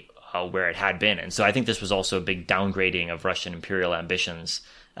basically where it had been. And so I think this was also a big downgrading of Russian imperial ambitions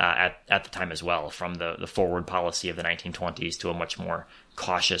at the time as well, from the forward policy of the 1920s to a much more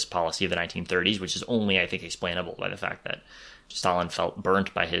cautious policy of the 1930s, which is only, I think, explainable by the fact that Stalin felt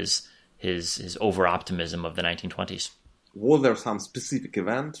burnt by his over-optimism of the 1920s. Was there some specific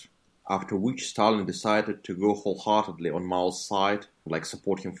event after which Stalin decided to go wholeheartedly on Mao's side,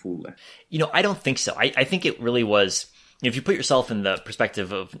 support him fully? I don't think so. I think it really was, if you put yourself in the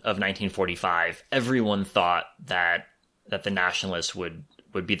perspective of 1945, everyone thought that the nationalists would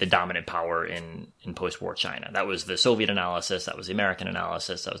be the dominant power in post-war China. That was the Soviet analysis, that was the American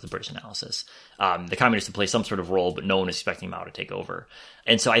analysis, that was the British analysis. The communists would play some sort of role, but no one was expecting Mao to take over.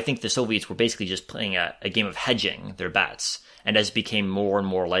 And so I think the Soviets were basically just playing a game of hedging their bets. And as it became more and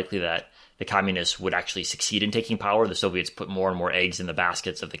more likely that the communists would actually succeed in taking power, the Soviets put more and more eggs in the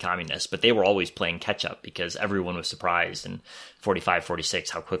baskets of the communists. But they were always playing catch-up because everyone was surprised in 45,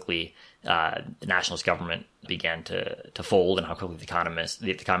 46 how quickly the nationalist government began to fold and how quickly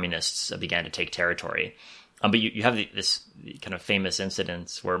the communists began to take territory. But you have this kind of famous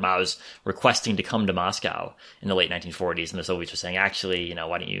incidents where Mao's requesting to come to Moscow in the late 1940s, and the Soviets were saying, actually,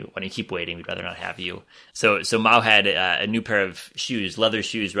 why don't you keep waiting? We'd rather not have you. So Mao had a new pair of shoes, leather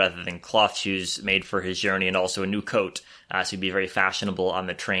shoes rather than cloth shoes, made for his journey, and also a new coat. So he'd be very fashionable on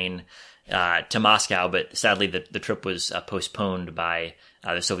the train to Moscow. But sadly, the trip was postponed by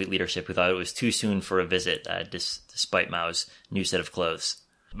the Soviet leadership, who thought it was too soon for a visit, despite Mao's new set of clothes.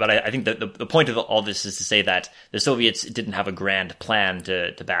 But I think the point of all this is to say that the Soviets didn't have a grand plan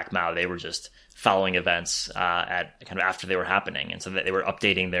to back Mao. They were just following events at kind of after they were happening, and so that they were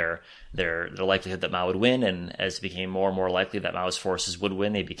updating their likelihood that Mao would win. And as it became more and more likely that Mao's forces would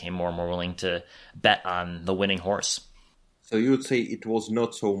win, they became more and more willing to bet on the winning horse. So you would say it was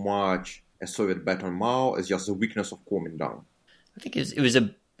not so much a Soviet bet on Mao as just the weakness of Kuomintang? I think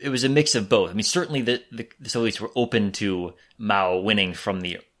it was a mix of both. I mean, certainly the Soviets were open to Mao winning from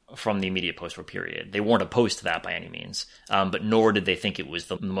the immediate post-war period. They weren't opposed to that by any means, but nor did they think it was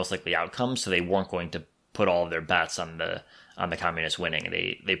the most likely outcome. So they weren't going to put all of their bets on the communists winning.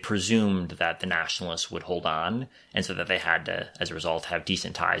 They presumed that the nationalists would hold on, and so that they had to, as a result, have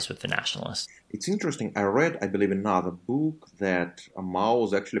decent ties with the nationalists. It's interesting. I read, I believe, in another book that Mao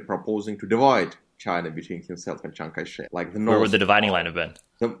was actually proposing to divide China between himself and Chiang Kai-shek. Like the north, where would the dividing line have been?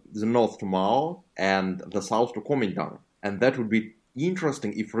 The north to Mao and the south to Kuomintang. And that would be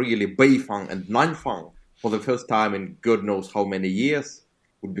interesting if really Beifang and Nanfang, for the first time in God knows how many years,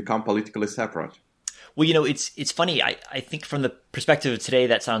 would become politically separate. Well, you know, it's funny. I think from the perspective of today,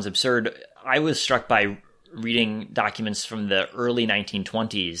 that sounds absurd. I was struck by reading documents from the early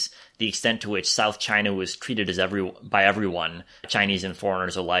 1920s, the extent to which South China was treated by everyone, Chinese and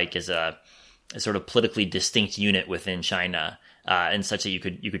foreigners alike, as a sort of politically distinct unit within China, and such that you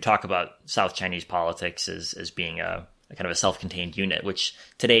could talk about South Chinese politics as being a kind of a self-contained unit, which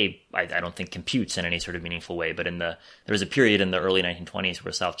today I don't think computes in any sort of meaningful way. But there was a period in the early 1920s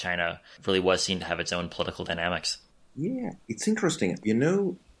where South China really was seen to have its own political dynamics. Yeah, it's interesting. You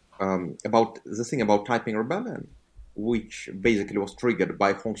know, about the thing about Taiping Rebellion, which basically was triggered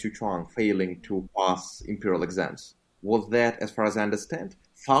by Hong Xiuquan failing to pass imperial exams, was that, as far as I understand,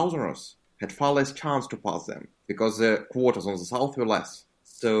 Southerners had far less chance to pass them because the quotas on the South were less.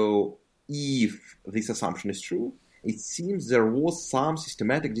 So if this assumption is true, it seems there was some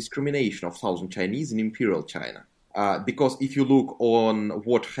systematic discrimination of Southern Chinese in Imperial China. Because if you look on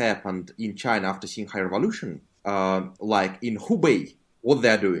what happened in China after Xinhai Revolution, like in Hubei, what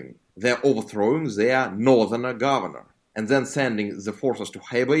they're doing, they're overthrowing their northerner governor and then sending the forces to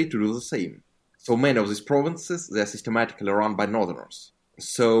Hebei to do the same. So many of these provinces, they're systematically run by northerners.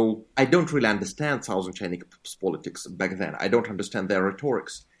 So I don't really understand Southern Chinese politics back then. I don't understand their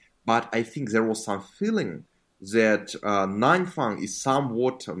rhetorics. But I think there was some feeling that Nanfang is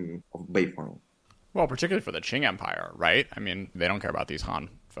somewhat of Beifang. Well, particularly for the Qing Empire, right? I mean, they don't care about these Han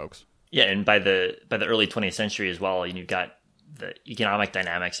folks. Yeah, and by the early 20th century as well, you've got the economic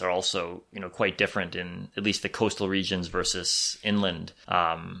dynamics are also, quite different in at least the coastal regions versus inland.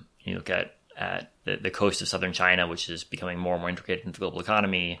 You look at the coast of southern China, which is becoming more and more integrated into the global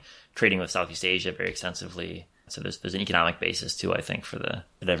economy, trading with Southeast Asia very extensively. So there's an economic basis too, I think, for the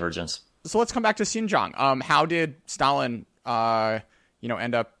divergence. So let's come back to Xinjiang. How did Stalin,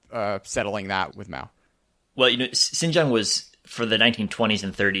 end up settling that with Mao? Well, Xinjiang was, for the 1920s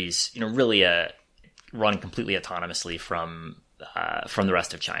and 30s, really run completely autonomously from the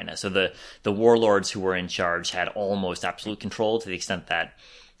rest of China. So the warlords who were in charge had almost absolute control, to the extent that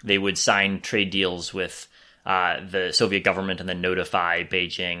they would sign trade deals with the Soviet government and then notify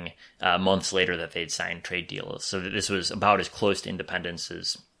Beijing months later that they'd signed trade deals. So this was about as close to independence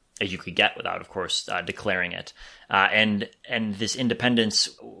as you could get without, of course, declaring it. And this independence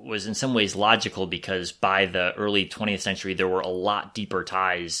was in some ways logical, because by the early 20th century, there were a lot deeper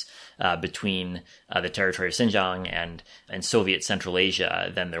ties between the territory of Xinjiang and Soviet Central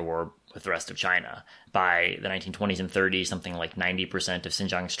Asia than there were with the rest of China. By the 1920s and 30s, something like 90% of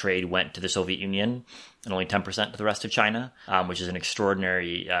Xinjiang's trade went to the Soviet Union and only 10% to the rest of China, which is an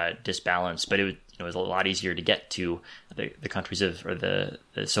extraordinary disbalance. But it was a lot easier to get to the countries or the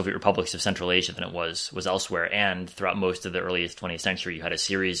Soviet republics of Central Asia than it was elsewhere. And throughout most of the earliest 20th century, you had a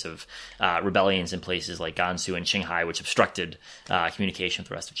series of rebellions in places like Gansu and Qinghai, which obstructed communication with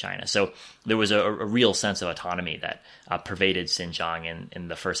the rest of China. So there was a real sense of autonomy that pervaded Xinjiang in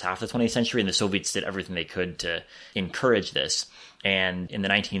the first half of the 20th century, and the Soviets did everything they could to encourage this. And in the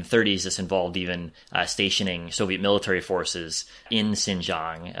 1930s, this involved even stationing Soviet military forces in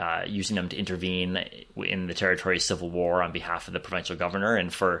Xinjiang, using them to intervene in the territory's civil war on behalf of the provincial governor.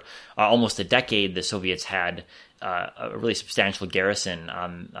 And for almost a decade, the Soviets had a really substantial garrison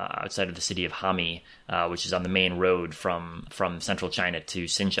outside of the city of Hami, which is on the main road from central China to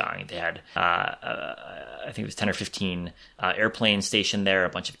Xinjiang. They had, I think it was 10 or 15 airplanes stationed there, a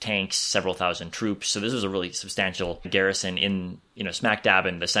bunch of tanks, several thousand troops. So this was a really substantial garrison in, smack dab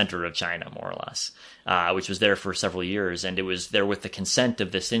in the center of China, more or less, which was there for several years. And it was there with the consent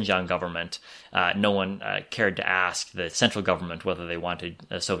of the Xinjiang government. No one cared to ask the central government whether they wanted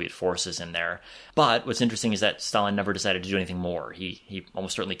Soviet forces in there. But what's interesting is that Stalin never decided to do anything more. He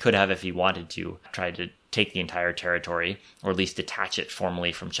almost certainly could have if he wanted to, tried to take the entire territory, or at least detach it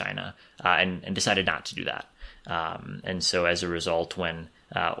formally from China, and decided not to do that. And so as a result, when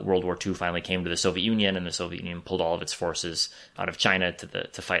World War II finally came to the Soviet Union, and the Soviet Union pulled all of its forces out of China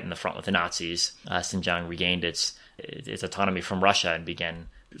to fight in the front with the Nazis, Xinjiang regained its autonomy from Russia and began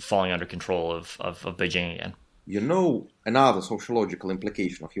falling under control of Beijing again. You know, another sociological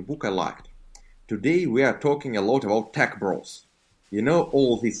implication of your book I liked. Today we are talking a lot about tech bros. You know,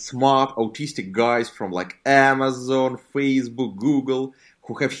 all these smart autistic guys from like Amazon, Facebook, Google,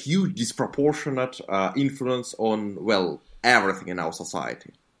 who have huge disproportionate influence on, well, everything in our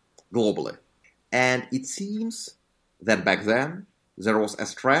society, globally. And it seems that back then there was a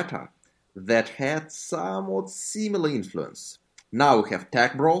strata that had somewhat similar influence. Now we have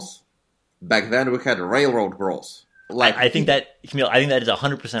tech bros. Back then we had railroad bros. Like I think that, Camille, I think that is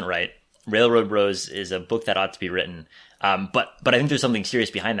 100% right. Railroad Bros is a book that ought to be written. But I think there's something serious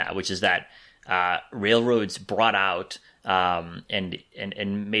behind that, which is that railroads brought out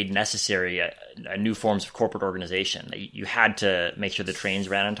and made necessary a new forms of corporate organization. You had to make sure the trains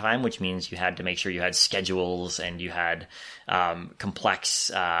ran on time, which means you had to make sure you had schedules and you had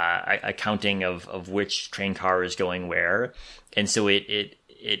complex accounting of which train car is going where. And so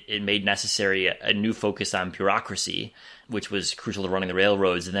it made necessary a new focus on bureaucracy, which was crucial to running the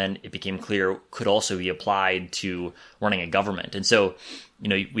railroads. And then it became clear could also be applied to running a government. And so, you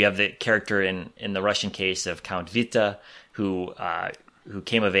know, we have the character in the Russian case of Count Witte, who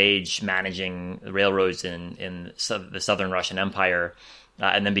came of age managing the railroads in the Southern Russian Empire,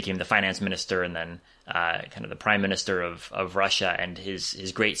 and then became the finance minister and then kind of the prime minister of Russia. And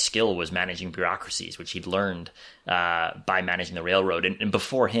his great skill was managing bureaucracies, which he'd learned by managing the railroad. And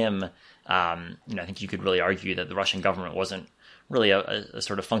before him, I think you could really argue that the Russian government wasn't really a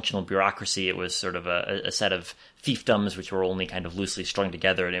sort of functional bureaucracy. It was sort of a set of fiefdoms which were only kind of loosely strung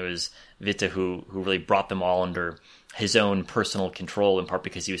together. And it was Witte who really brought them all under his own personal control, in part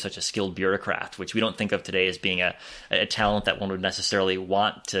because he was such a skilled bureaucrat, which we don't think of today as being a talent that one would necessarily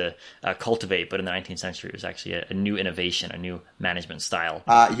want to cultivate. But in the 19th century, it was actually a new innovation, a new management style.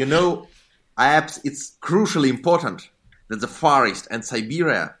 It's crucially important that the Far East and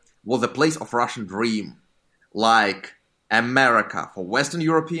Siberia was a place of Russian dream, like America for Western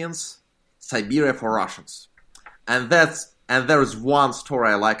Europeans, Siberia for Russians. And there is one story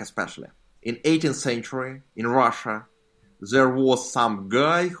I like especially. In 18th century, in Russia, there was some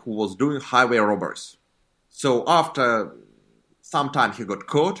guy who was doing highway robberies. So after some time he got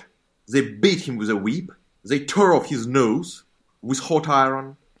caught, they beat him with a whip, they tore off his nose with hot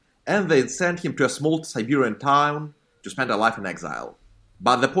iron, and they sent him to a small Siberian town to spend a life in exile.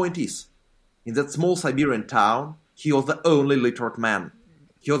 But the point is, in that small Siberian town, he was the only literate man.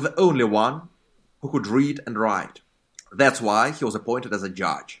 He was the only one who could read and write. That's why he was appointed as a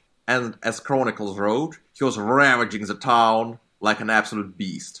judge. And as chronicles wrote, he was ravaging the town like an absolute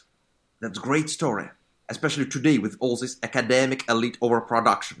beast. That's a great story, especially today with all this academic elite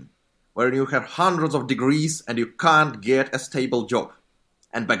overproduction, where you have hundreds of degrees and you can't get a stable job.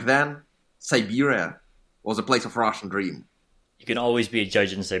 And back then, Siberia was a place of Russian dream. You can always be a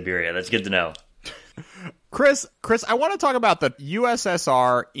judge in Siberia. That's good to know. Chris, I want to talk about the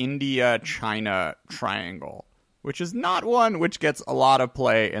USSR, India, China triangle, which is not one which gets a lot of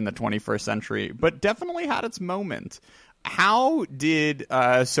play in the 21st century, but definitely had its moment. How did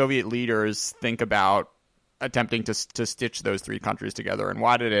Soviet leaders think about attempting to stitch those three countries together, and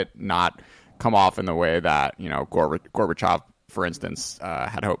why did it not come off in the way that, Gorbachev, for instance,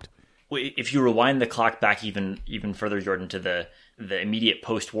 had hoped? Well, if you rewind the clock back even further, Jordan, to the immediate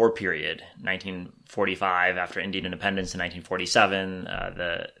post-war period, 1945, after Indian independence in 1947,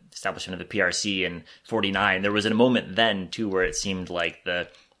 the establishment of the PRC in 49, there was a moment then, too, where it seemed like the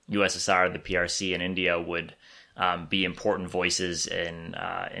USSR, the PRC, and India would be important voices in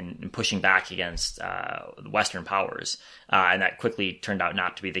pushing back against the Western powers. And that quickly turned out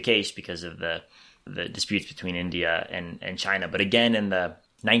not to be the case because of the disputes between India and China. But again, in the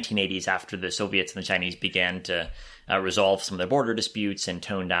 1980s, after the Soviets and the Chinese began to resolve some of their border disputes and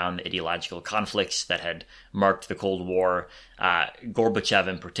tone down the ideological conflicts that had marked the Cold War, Gorbachev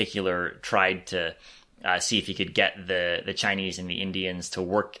in particular tried to see if he could get the Chinese and the Indians to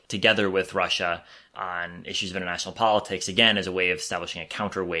work together with Russia on issues of international politics, again, as a way of establishing a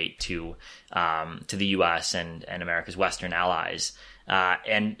counterweight to the U.S. and America's Western allies.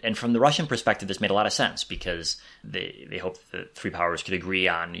 And from the Russian perspective, this made a lot of sense because they hoped the three powers could agree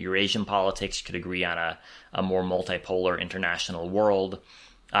on Eurasian politics, could agree on a more multipolar international world.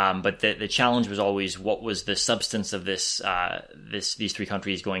 But the challenge was always, what was the substance of these three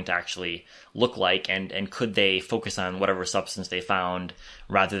countries going to actually look like, and could they focus on whatever substance they found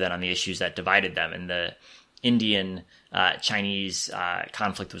rather than on the issues that divided them? And the Indian-Chinese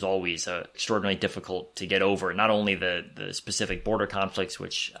conflict was always extraordinarily difficult to get over. Not only the specific border conflicts,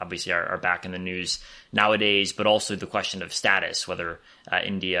 which obviously are back in the news nowadays, but also the question of status, whether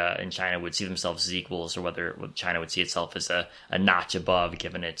India and China would see themselves as equals, or whether China would see itself as a notch above,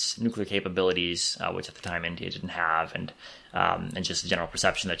 given its nuclear capabilities, which at the time India didn't have, and just the general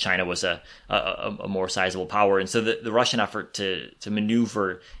perception that China was a more sizable power. And so the Russian effort to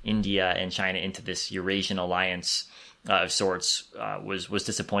maneuver India and China into this Eurasian alliance of sorts was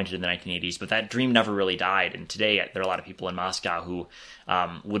disappointed in the 1980s, but that dream never really died. And today there are a lot of people in Moscow who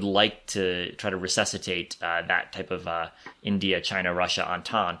would like to try to resuscitate that type of India-China-Russia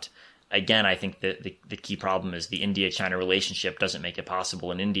entente. Again, I think the key problem is the India-China relationship doesn't make it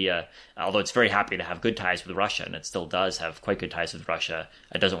possible. And India, although it's very happy to have good ties with Russia, and it still does have quite good ties with Russia,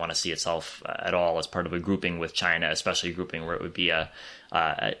 it doesn't want to see itself at all as part of a grouping with China, especially a grouping where it would be a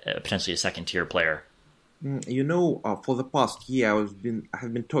potentially a second-tier player. For the past year, I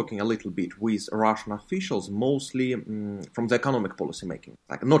have been talking a little bit with Russian officials, mostly from the economic policy making,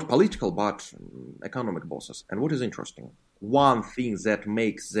 like not political, but economic bosses. And what is interesting, one thing that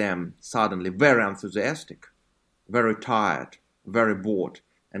makes them suddenly very enthusiastic, very tired, very bored,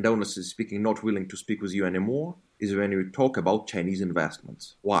 and honestly speaking, not willing to speak with you anymore, is when you talk about Chinese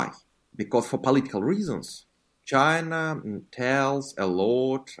investments. Why? Because for political reasons, China tells a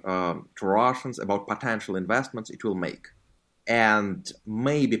lot to Russians about potential investments it will make. And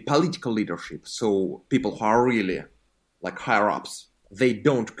maybe political leadership, so people who are really like higher-ups, they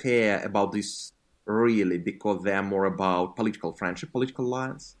don't care about this really because they're more about political friendship, political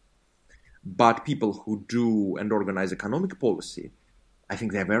alliance. But people who do and organize economic policy, I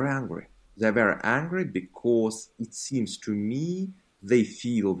think they're very angry. They're very angry because it seems to me they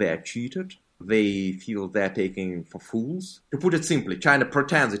feel they're cheated. They feel they're taken for fools. To put it simply, China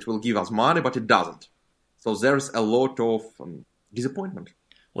pretends it will give us money, but it doesn't. So there's a lot of disappointment.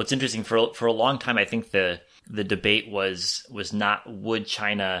 Well, it's interesting. For a long time, I think the debate was not would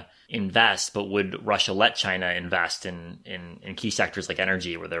China invest, but would Russia let China invest in key sectors like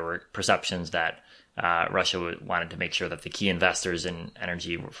energy, where there were perceptions that Russia wanted to make sure that the key investors in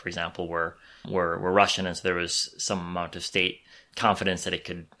energy, for example, were Russian, and so there was some amount of state confidence that it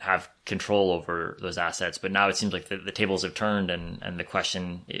could have control over those assets. But now it seems like the tables have turned, and the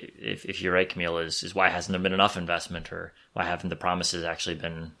question, if you're right, Camille, is why hasn't there been enough investment, or why haven't the promises actually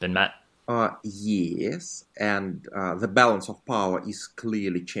been met? Yes, and the balance of power is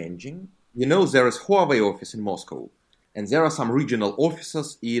clearly changing. There is Huawei office in Moscow, and there are some regional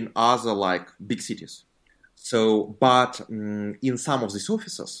offices in other big cities. But in some of these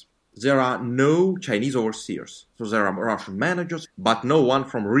offices, there are no Chinese overseers. So there are Russian managers, but no one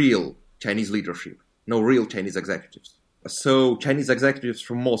from real Chinese leadership, no real Chinese executives. So Chinese executives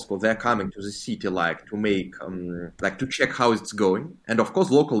from Moscow, they're coming to the city to make, to check how it's going. And of course,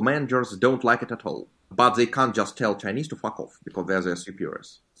 local managers don't like it at all. But they can't just tell Chinese to fuck off because they're their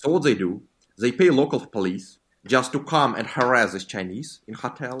superiors. So what they do, they pay local police just to come and harass these Chinese in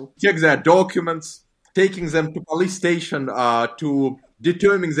hotel, check their documents, taking them to police station to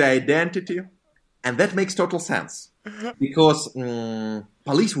determine their identity. And that makes total sense. Because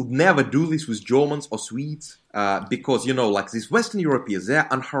police would never do this with Germans or Swedes. Because, these Western Europeans, they're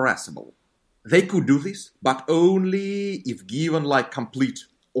unharassable. They could do this, but only if given complete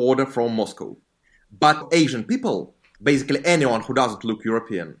order from Moscow. But Asian people, basically anyone who doesn't look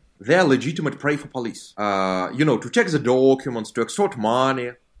European, they're legitimate prey for police. To check the documents, to extort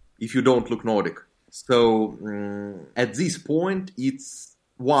money if you don't look Nordic. So at this point, it's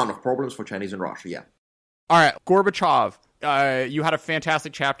one of problems for Chinese in Russia, yeah. All right, Gorbachev, you had a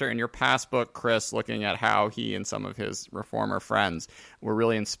fantastic chapter in your past book, Chris, looking at how he and some of his reformer friends were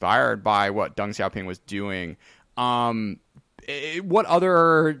really inspired by what Deng Xiaoping was doing. What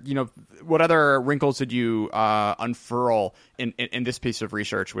other wrinkles did you unfurl in this piece of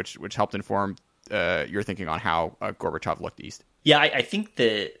research, which helped inform your thinking on how Gorbachev looked east? Yeah, I think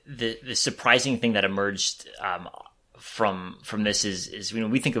the surprising thing that emerged from this is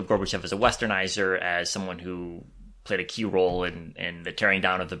we think of Gorbachev as a Westernizer, as someone who played a key role in the tearing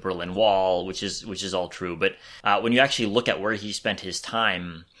down of the Berlin Wall, which is all true. But when you actually look at where he spent his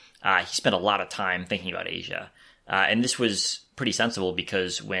time, he spent a lot of time thinking about Asia. And this was pretty sensible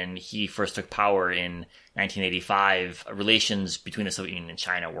because when he first took power in 1985, relations between the Soviet Union and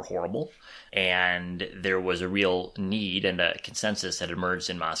China were horrible. And there was a real need and a consensus that emerged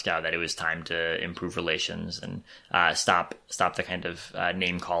in Moscow that it was time to improve relations and stop the kind of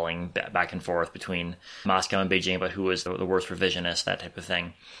name calling back and forth between Moscow and Beijing about who was the worst revisionist, that type of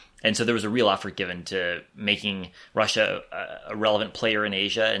thing. And so there was a real effort given to making Russia a relevant player in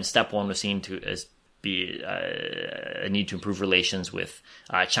Asia. And step one was seen to as be a need to improve relations with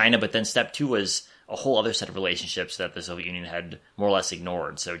China. But then step two was a whole other set of relationships that the Soviet Union had more or less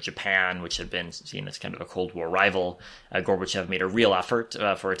ignored. So Japan, which had been seen as kind of a Cold War rival, Gorbachev made a real effort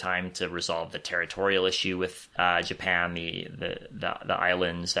for a time to resolve the territorial issue with Japan, the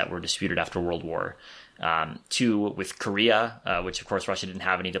islands that were disputed after World War II, with Korea, which of course Russia didn't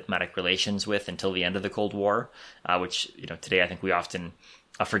have any diplomatic relations with until the end of the Cold War, which today I think we often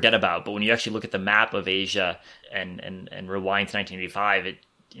forget about. But when you actually look at the map of Asia and rewind to 1985,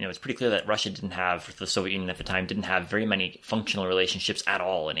 it's pretty clear that Russia the Soviet Union at the time didn't have very many functional relationships at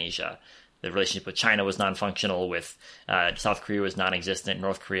all in Asia. The relationship with China was non-functional, with South Korea was non-existent,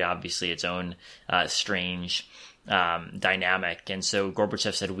 North Korea obviously its own strange dynamic. And so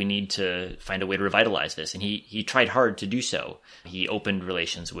Gorbachev said, we need to find a way to revitalize this. And he tried hard to do so. He opened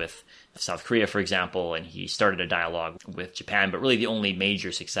relations with South Korea, for example, and he started a dialogue with Japan. But really the only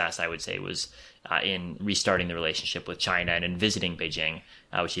major success, I would say, was in restarting the relationship with China and in visiting Beijing,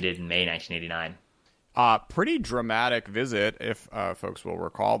 which he did in May 1989. Pretty dramatic visit, if folks will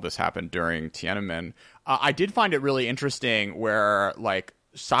recall. This happened during Tiananmen. I did find it really interesting where, like,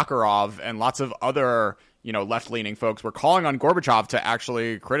 Sakharov and lots of other left-leaning folks were calling on Gorbachev to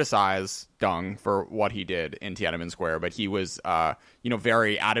actually criticize Deng for what he did in Tiananmen Square, but he was,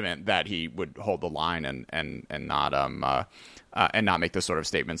 very adamant that he would hold the line and not make the sort of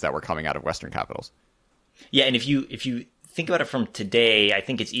statements that were coming out of Western capitals. Yeah, and if you think about it from today, I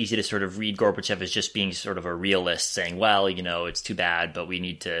think it's easy to sort of read Gorbachev as just being sort of a realist, saying, well, it's too bad, but we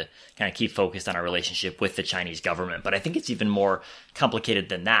need to kind of keep focused on our relationship with the Chinese government. But I think it's even more complicated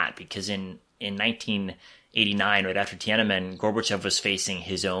than that, because in 1989, right after Tiananmen, Gorbachev was facing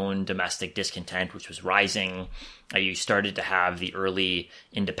his own domestic discontent, which was rising. You started to have the early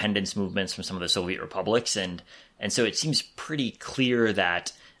independence movements from some of the Soviet republics. And so it seems pretty clear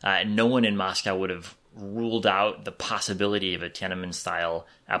that no one in Moscow would have ruled out the possibility of a Tiananmen-style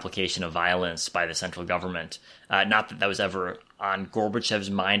application of violence by the central government. Not that was ever on Gorbachev's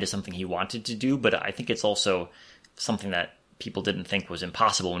mind as something he wanted to do, but I think it's also something that people didn't think was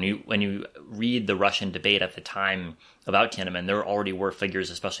impossible. When you read the Russian debate at the time about Tiananmen, there already were figures,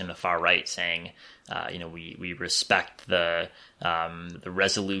 especially in the far right, saying, we respect the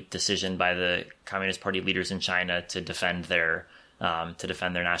resolute decision by the Communist Party leaders in China to defend their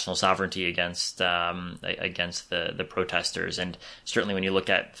national sovereignty against the protesters. And certainly when you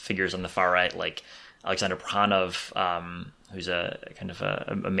look at figures on the far right, like Alexander Prokhanov, who's a kind of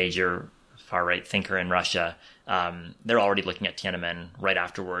a major far right thinker in Russia, they're already looking at Tiananmen right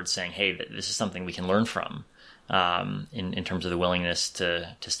afterwards, saying, "Hey, this is something we can learn from in terms of the willingness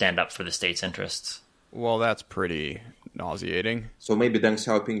to stand up for the state's interests." Well, that's pretty nauseating. So maybe Deng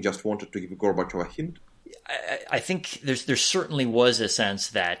Xiaoping just wanted to give Gorbachev a hint. I think there certainly was a sense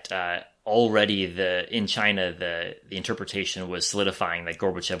that already in China the interpretation was solidifying that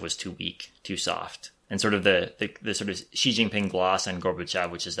Gorbachev was too weak, too soft, and sort of the sort of Xi Jinping gloss on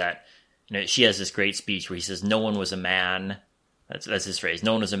Gorbachev, which is that she has this great speech where he says no one was a man. That's his phrase.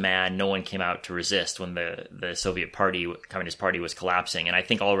 No one was a man. No one came out to resist when the Soviet Party, Communist Party, was collapsing. And I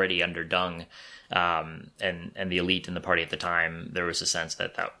think already under Deng and the elite in the party at the time, there was a sense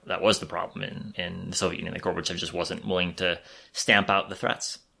that was the problem in the Soviet Union, that Gorbachev just wasn't willing to stamp out the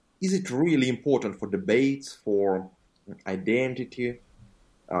threats. Is it really important for debates, for identity,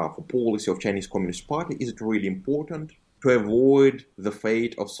 for policy of Chinese Communist Party? Is it really important to avoid the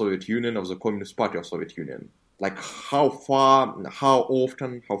fate of Soviet Union, of the Communist Party of Soviet Union? Like how far, how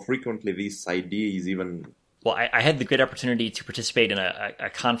often, how frequently this idea is even... Well, I had the great opportunity to participate in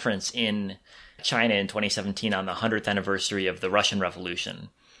a conference in China in 2017 on the 100th anniversary of the Russian Revolution,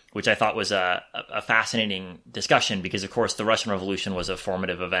 which I thought was a fascinating discussion because, of course, the Russian Revolution was a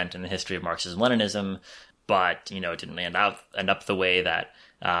formative event in the history of Marxism-Leninism, but, it didn't end up the way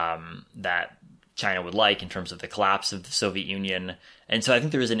that China would like in terms of the collapse of the Soviet Union. And so I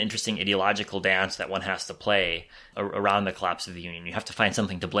think there is an interesting ideological dance that one has to play around the collapse of the Union. You have to find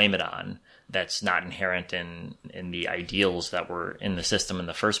something to blame it on that's not inherent in the ideals that were in the system in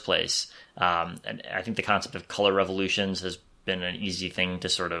the first place. And I think the concept of color revolutions has been an easy thing to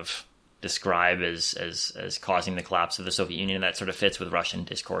sort of describe as causing the collapse of the Soviet Union. That sort of fits with Russian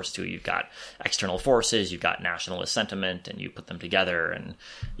discourse too. You've got external forces, you've got nationalist sentiment, and you put them together, and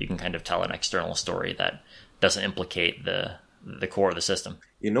you can kind of tell an external story that doesn't implicate the core of the system.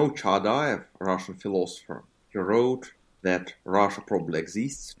 You know, Chadaev, a Russian philosopher, he wrote that Russia probably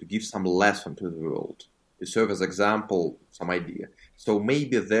exists to give some lesson to the world, to serve as example, some idea. So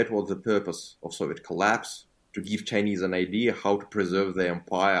maybe that was the purpose of Soviet collapse, to give Chinese an idea how to preserve their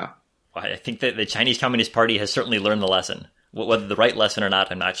empire. Well, I think that the Chinese Communist Party has certainly learned the lesson. Whether the right lesson or not,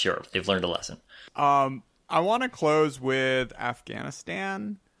 I'm not sure. They've learned a lesson. I want to close with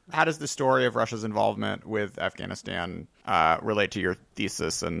Afghanistan. How does the story of Russia's involvement with Afghanistan relate to your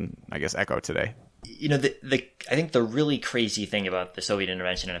thesis and, I guess, echo today? You know, I think the really crazy thing about the Soviet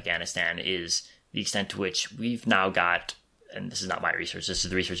intervention in Afghanistan is the extent to which we've now got, and this is not my research, this is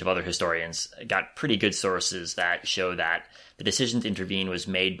the research of other historians, got pretty good sources that show that the decision to intervene was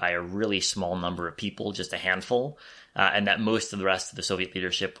made by a really small number of people, just a handful, and that most of the rest of the Soviet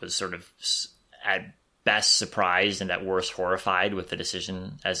leadership was sort of at best surprised and at worst horrified with the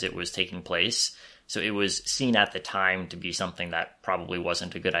decision as it was taking place. So it was seen at the time to be something that probably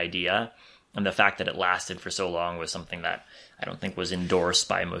wasn't a good idea. And the fact that it lasted for so long was something that I don't think was endorsed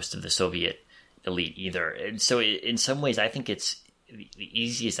by most of the Soviet elite either. And so in some ways, I think it's the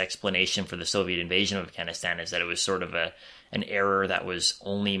easiest explanation for the Soviet invasion of Afghanistan is that it was sort of an error that was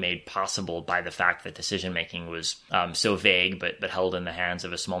only made possible by the fact that decision-making was so vague, but held in the hands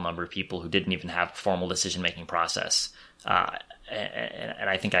of a small number of people who didn't even have a formal decision-making process. And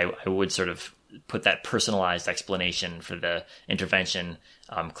I think I would sort of put that personalized explanation for the intervention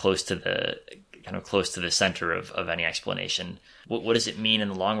close to the center of any explanation. What does it mean in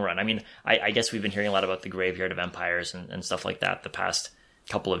the long run? I mean, I guess we've been hearing a lot about the graveyard of empires and stuff like that the past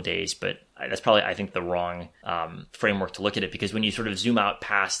couple of days, but that's probably, I think, the wrong framework to look at it, because when you sort of zoom out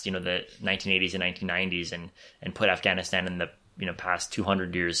past, the 1980s and 1990s and put Afghanistan in the past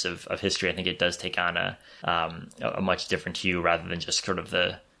 200 years of history, I think it does take on a much different hue rather than just sort of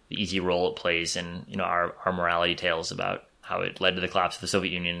the easy role it plays in our morality tales about how it led to the collapse of the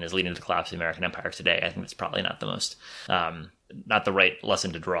Soviet Union and is leading to the collapse of the American empire today. I think that's probably not the most, not the right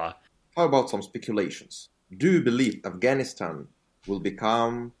lesson to draw. How about some speculations? Do you believe Afghanistan will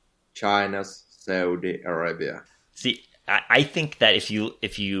become China's Saudi Arabia? See, I think that if you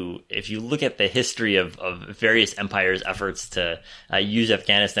look at the history of various empires' efforts to use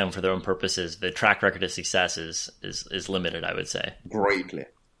Afghanistan for their own purposes, the track record of success is limited, I would say. Greatly.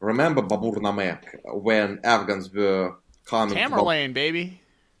 Remember Babur Namek, when Afghans were coming... Tamerlane, baby.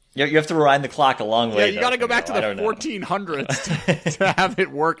 You have to rewind the clock a long way. Yeah, you got to go back to the 1400s to have it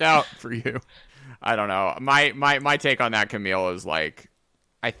work out for you. I don't know. My take on that, Camille, is like,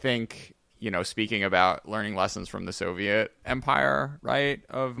 I think, speaking about learning lessons from the Soviet Empire, right,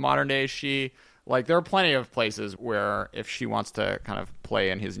 of modern day Xi, like, there are plenty of places where if Xi wants to kind of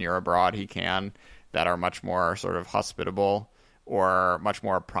play in his near abroad, he can, that are much more sort of hospitable or much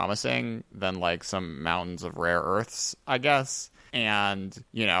more promising than like some mountains of rare earths, I guess. And,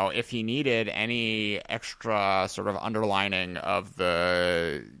 if he needed any extra sort of underlining of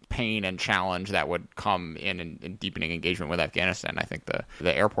the pain and challenge that would come in deepening engagement with Afghanistan, I think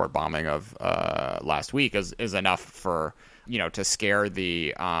the airport bombing of last week is enough for, to scare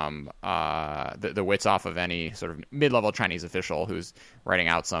the wits off of any sort of mid-level Chinese official who's writing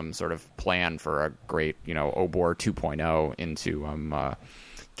out some sort of plan for a great, Obor 2.0 into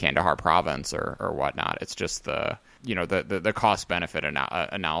Kandahar province or whatnot. It's just the cost-benefit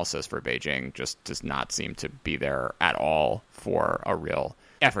analysis for Beijing just does not seem to be there at all for a real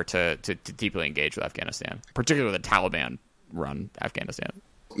effort to deeply engage with Afghanistan, particularly the Taliban-run Afghanistan.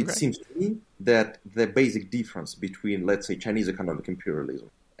 It seems to me that the basic difference between, let's say, Chinese economic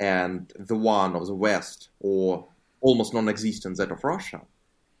imperialism and the one of the West, or almost non-existent that of Russia,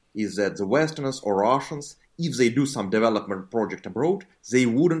 is that the Westerners or Russians, if they do some development project abroad, they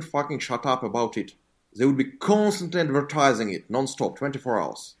wouldn't fucking shut up about it. They would be constantly advertising it, non-stop, 24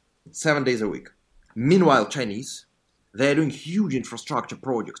 hours, 7 days a week. Meanwhile, Chinese, they're doing huge infrastructure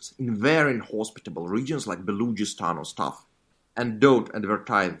projects in very inhospitable regions like Balochistan or stuff, and don't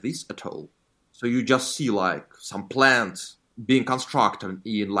advertise this at all. So you just see like some plants being constructed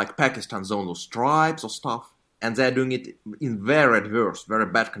in like Pakistan zone of stripes or stuff, and they're doing it in very adverse, very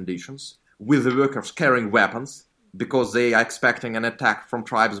bad conditions, with the workers carrying weapons, because they are expecting an attack from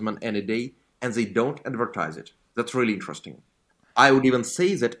tribesmen any day, and they don't advertise it. That's really interesting. I would even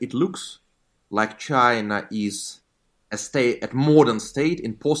say that it looks like China is a modern state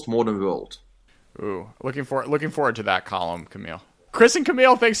in postmodern world. Ooh, looking forward to that column, Camille. Chris and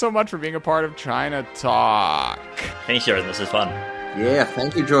Camille, thanks so much for being a part of China Talk. Thanks, Jordan. This is fun. Yeah,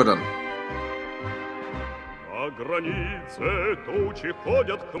 thank you, Jordan. границе тучи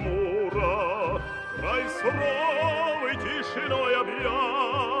ходят хмуро, край суровой тишиной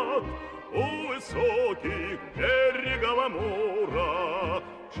объят. У высоких берегов Амура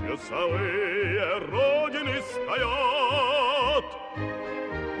часовые родины стоят.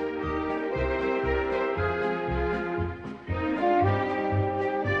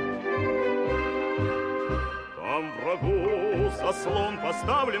 Там врагу заслон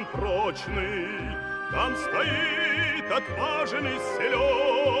поставлен прочный, там стоит отважен и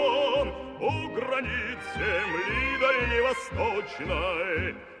силен. У границ земли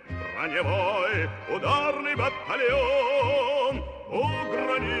дальневосточной броневой ударный батальон. У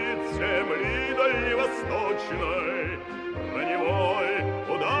границ земли дальневосточной броневой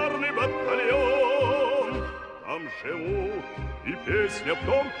ударный батальон. Там живут и песня в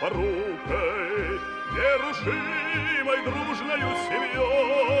том порукой, нерушимой дружною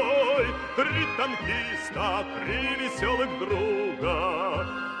семьей. 3 танкиста, 3 веселых друга,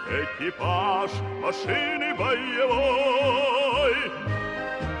 экипаж машины боевой.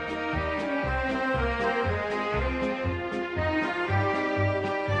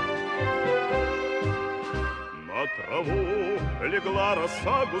 На траву легла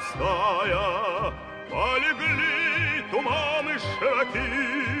роса густая, полегли туманы широки.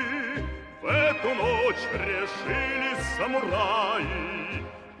 В эту ночь решили самураи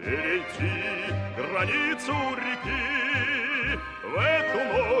перейти границу реки. В эту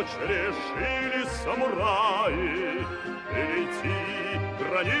ночь решили самураи перейти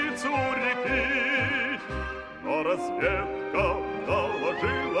границу реки. Но разведка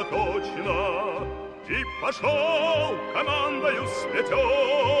доложила точно, и пошел командою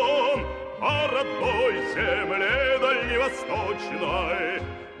сметен по родной земле дальневосточной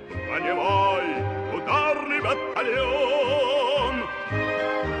броневой ударный батальон.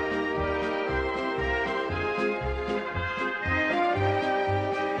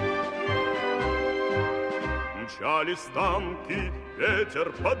 Мчались танки, ветер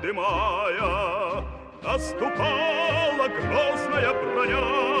подымая, наступала грозная броня,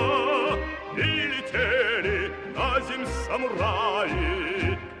 и летели на земь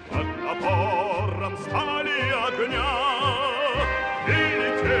самураи под напором стали огня. И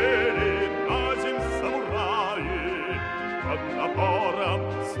летели на земь самураи под напором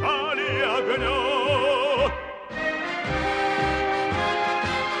стали огня.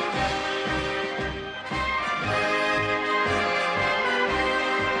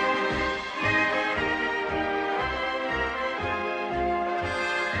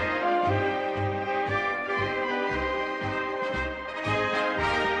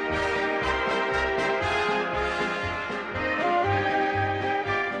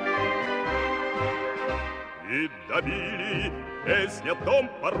 Добили песня в дом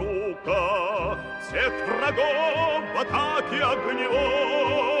порука всех врагов в атаке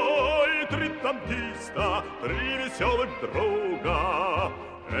огневой. 3 танкиста, 3 веселых друга,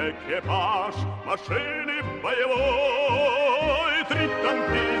 экипаж машины боевой. 3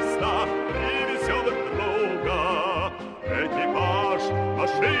 танкиста, 3 веселых друга, экипаж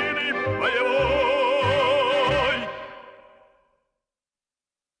машины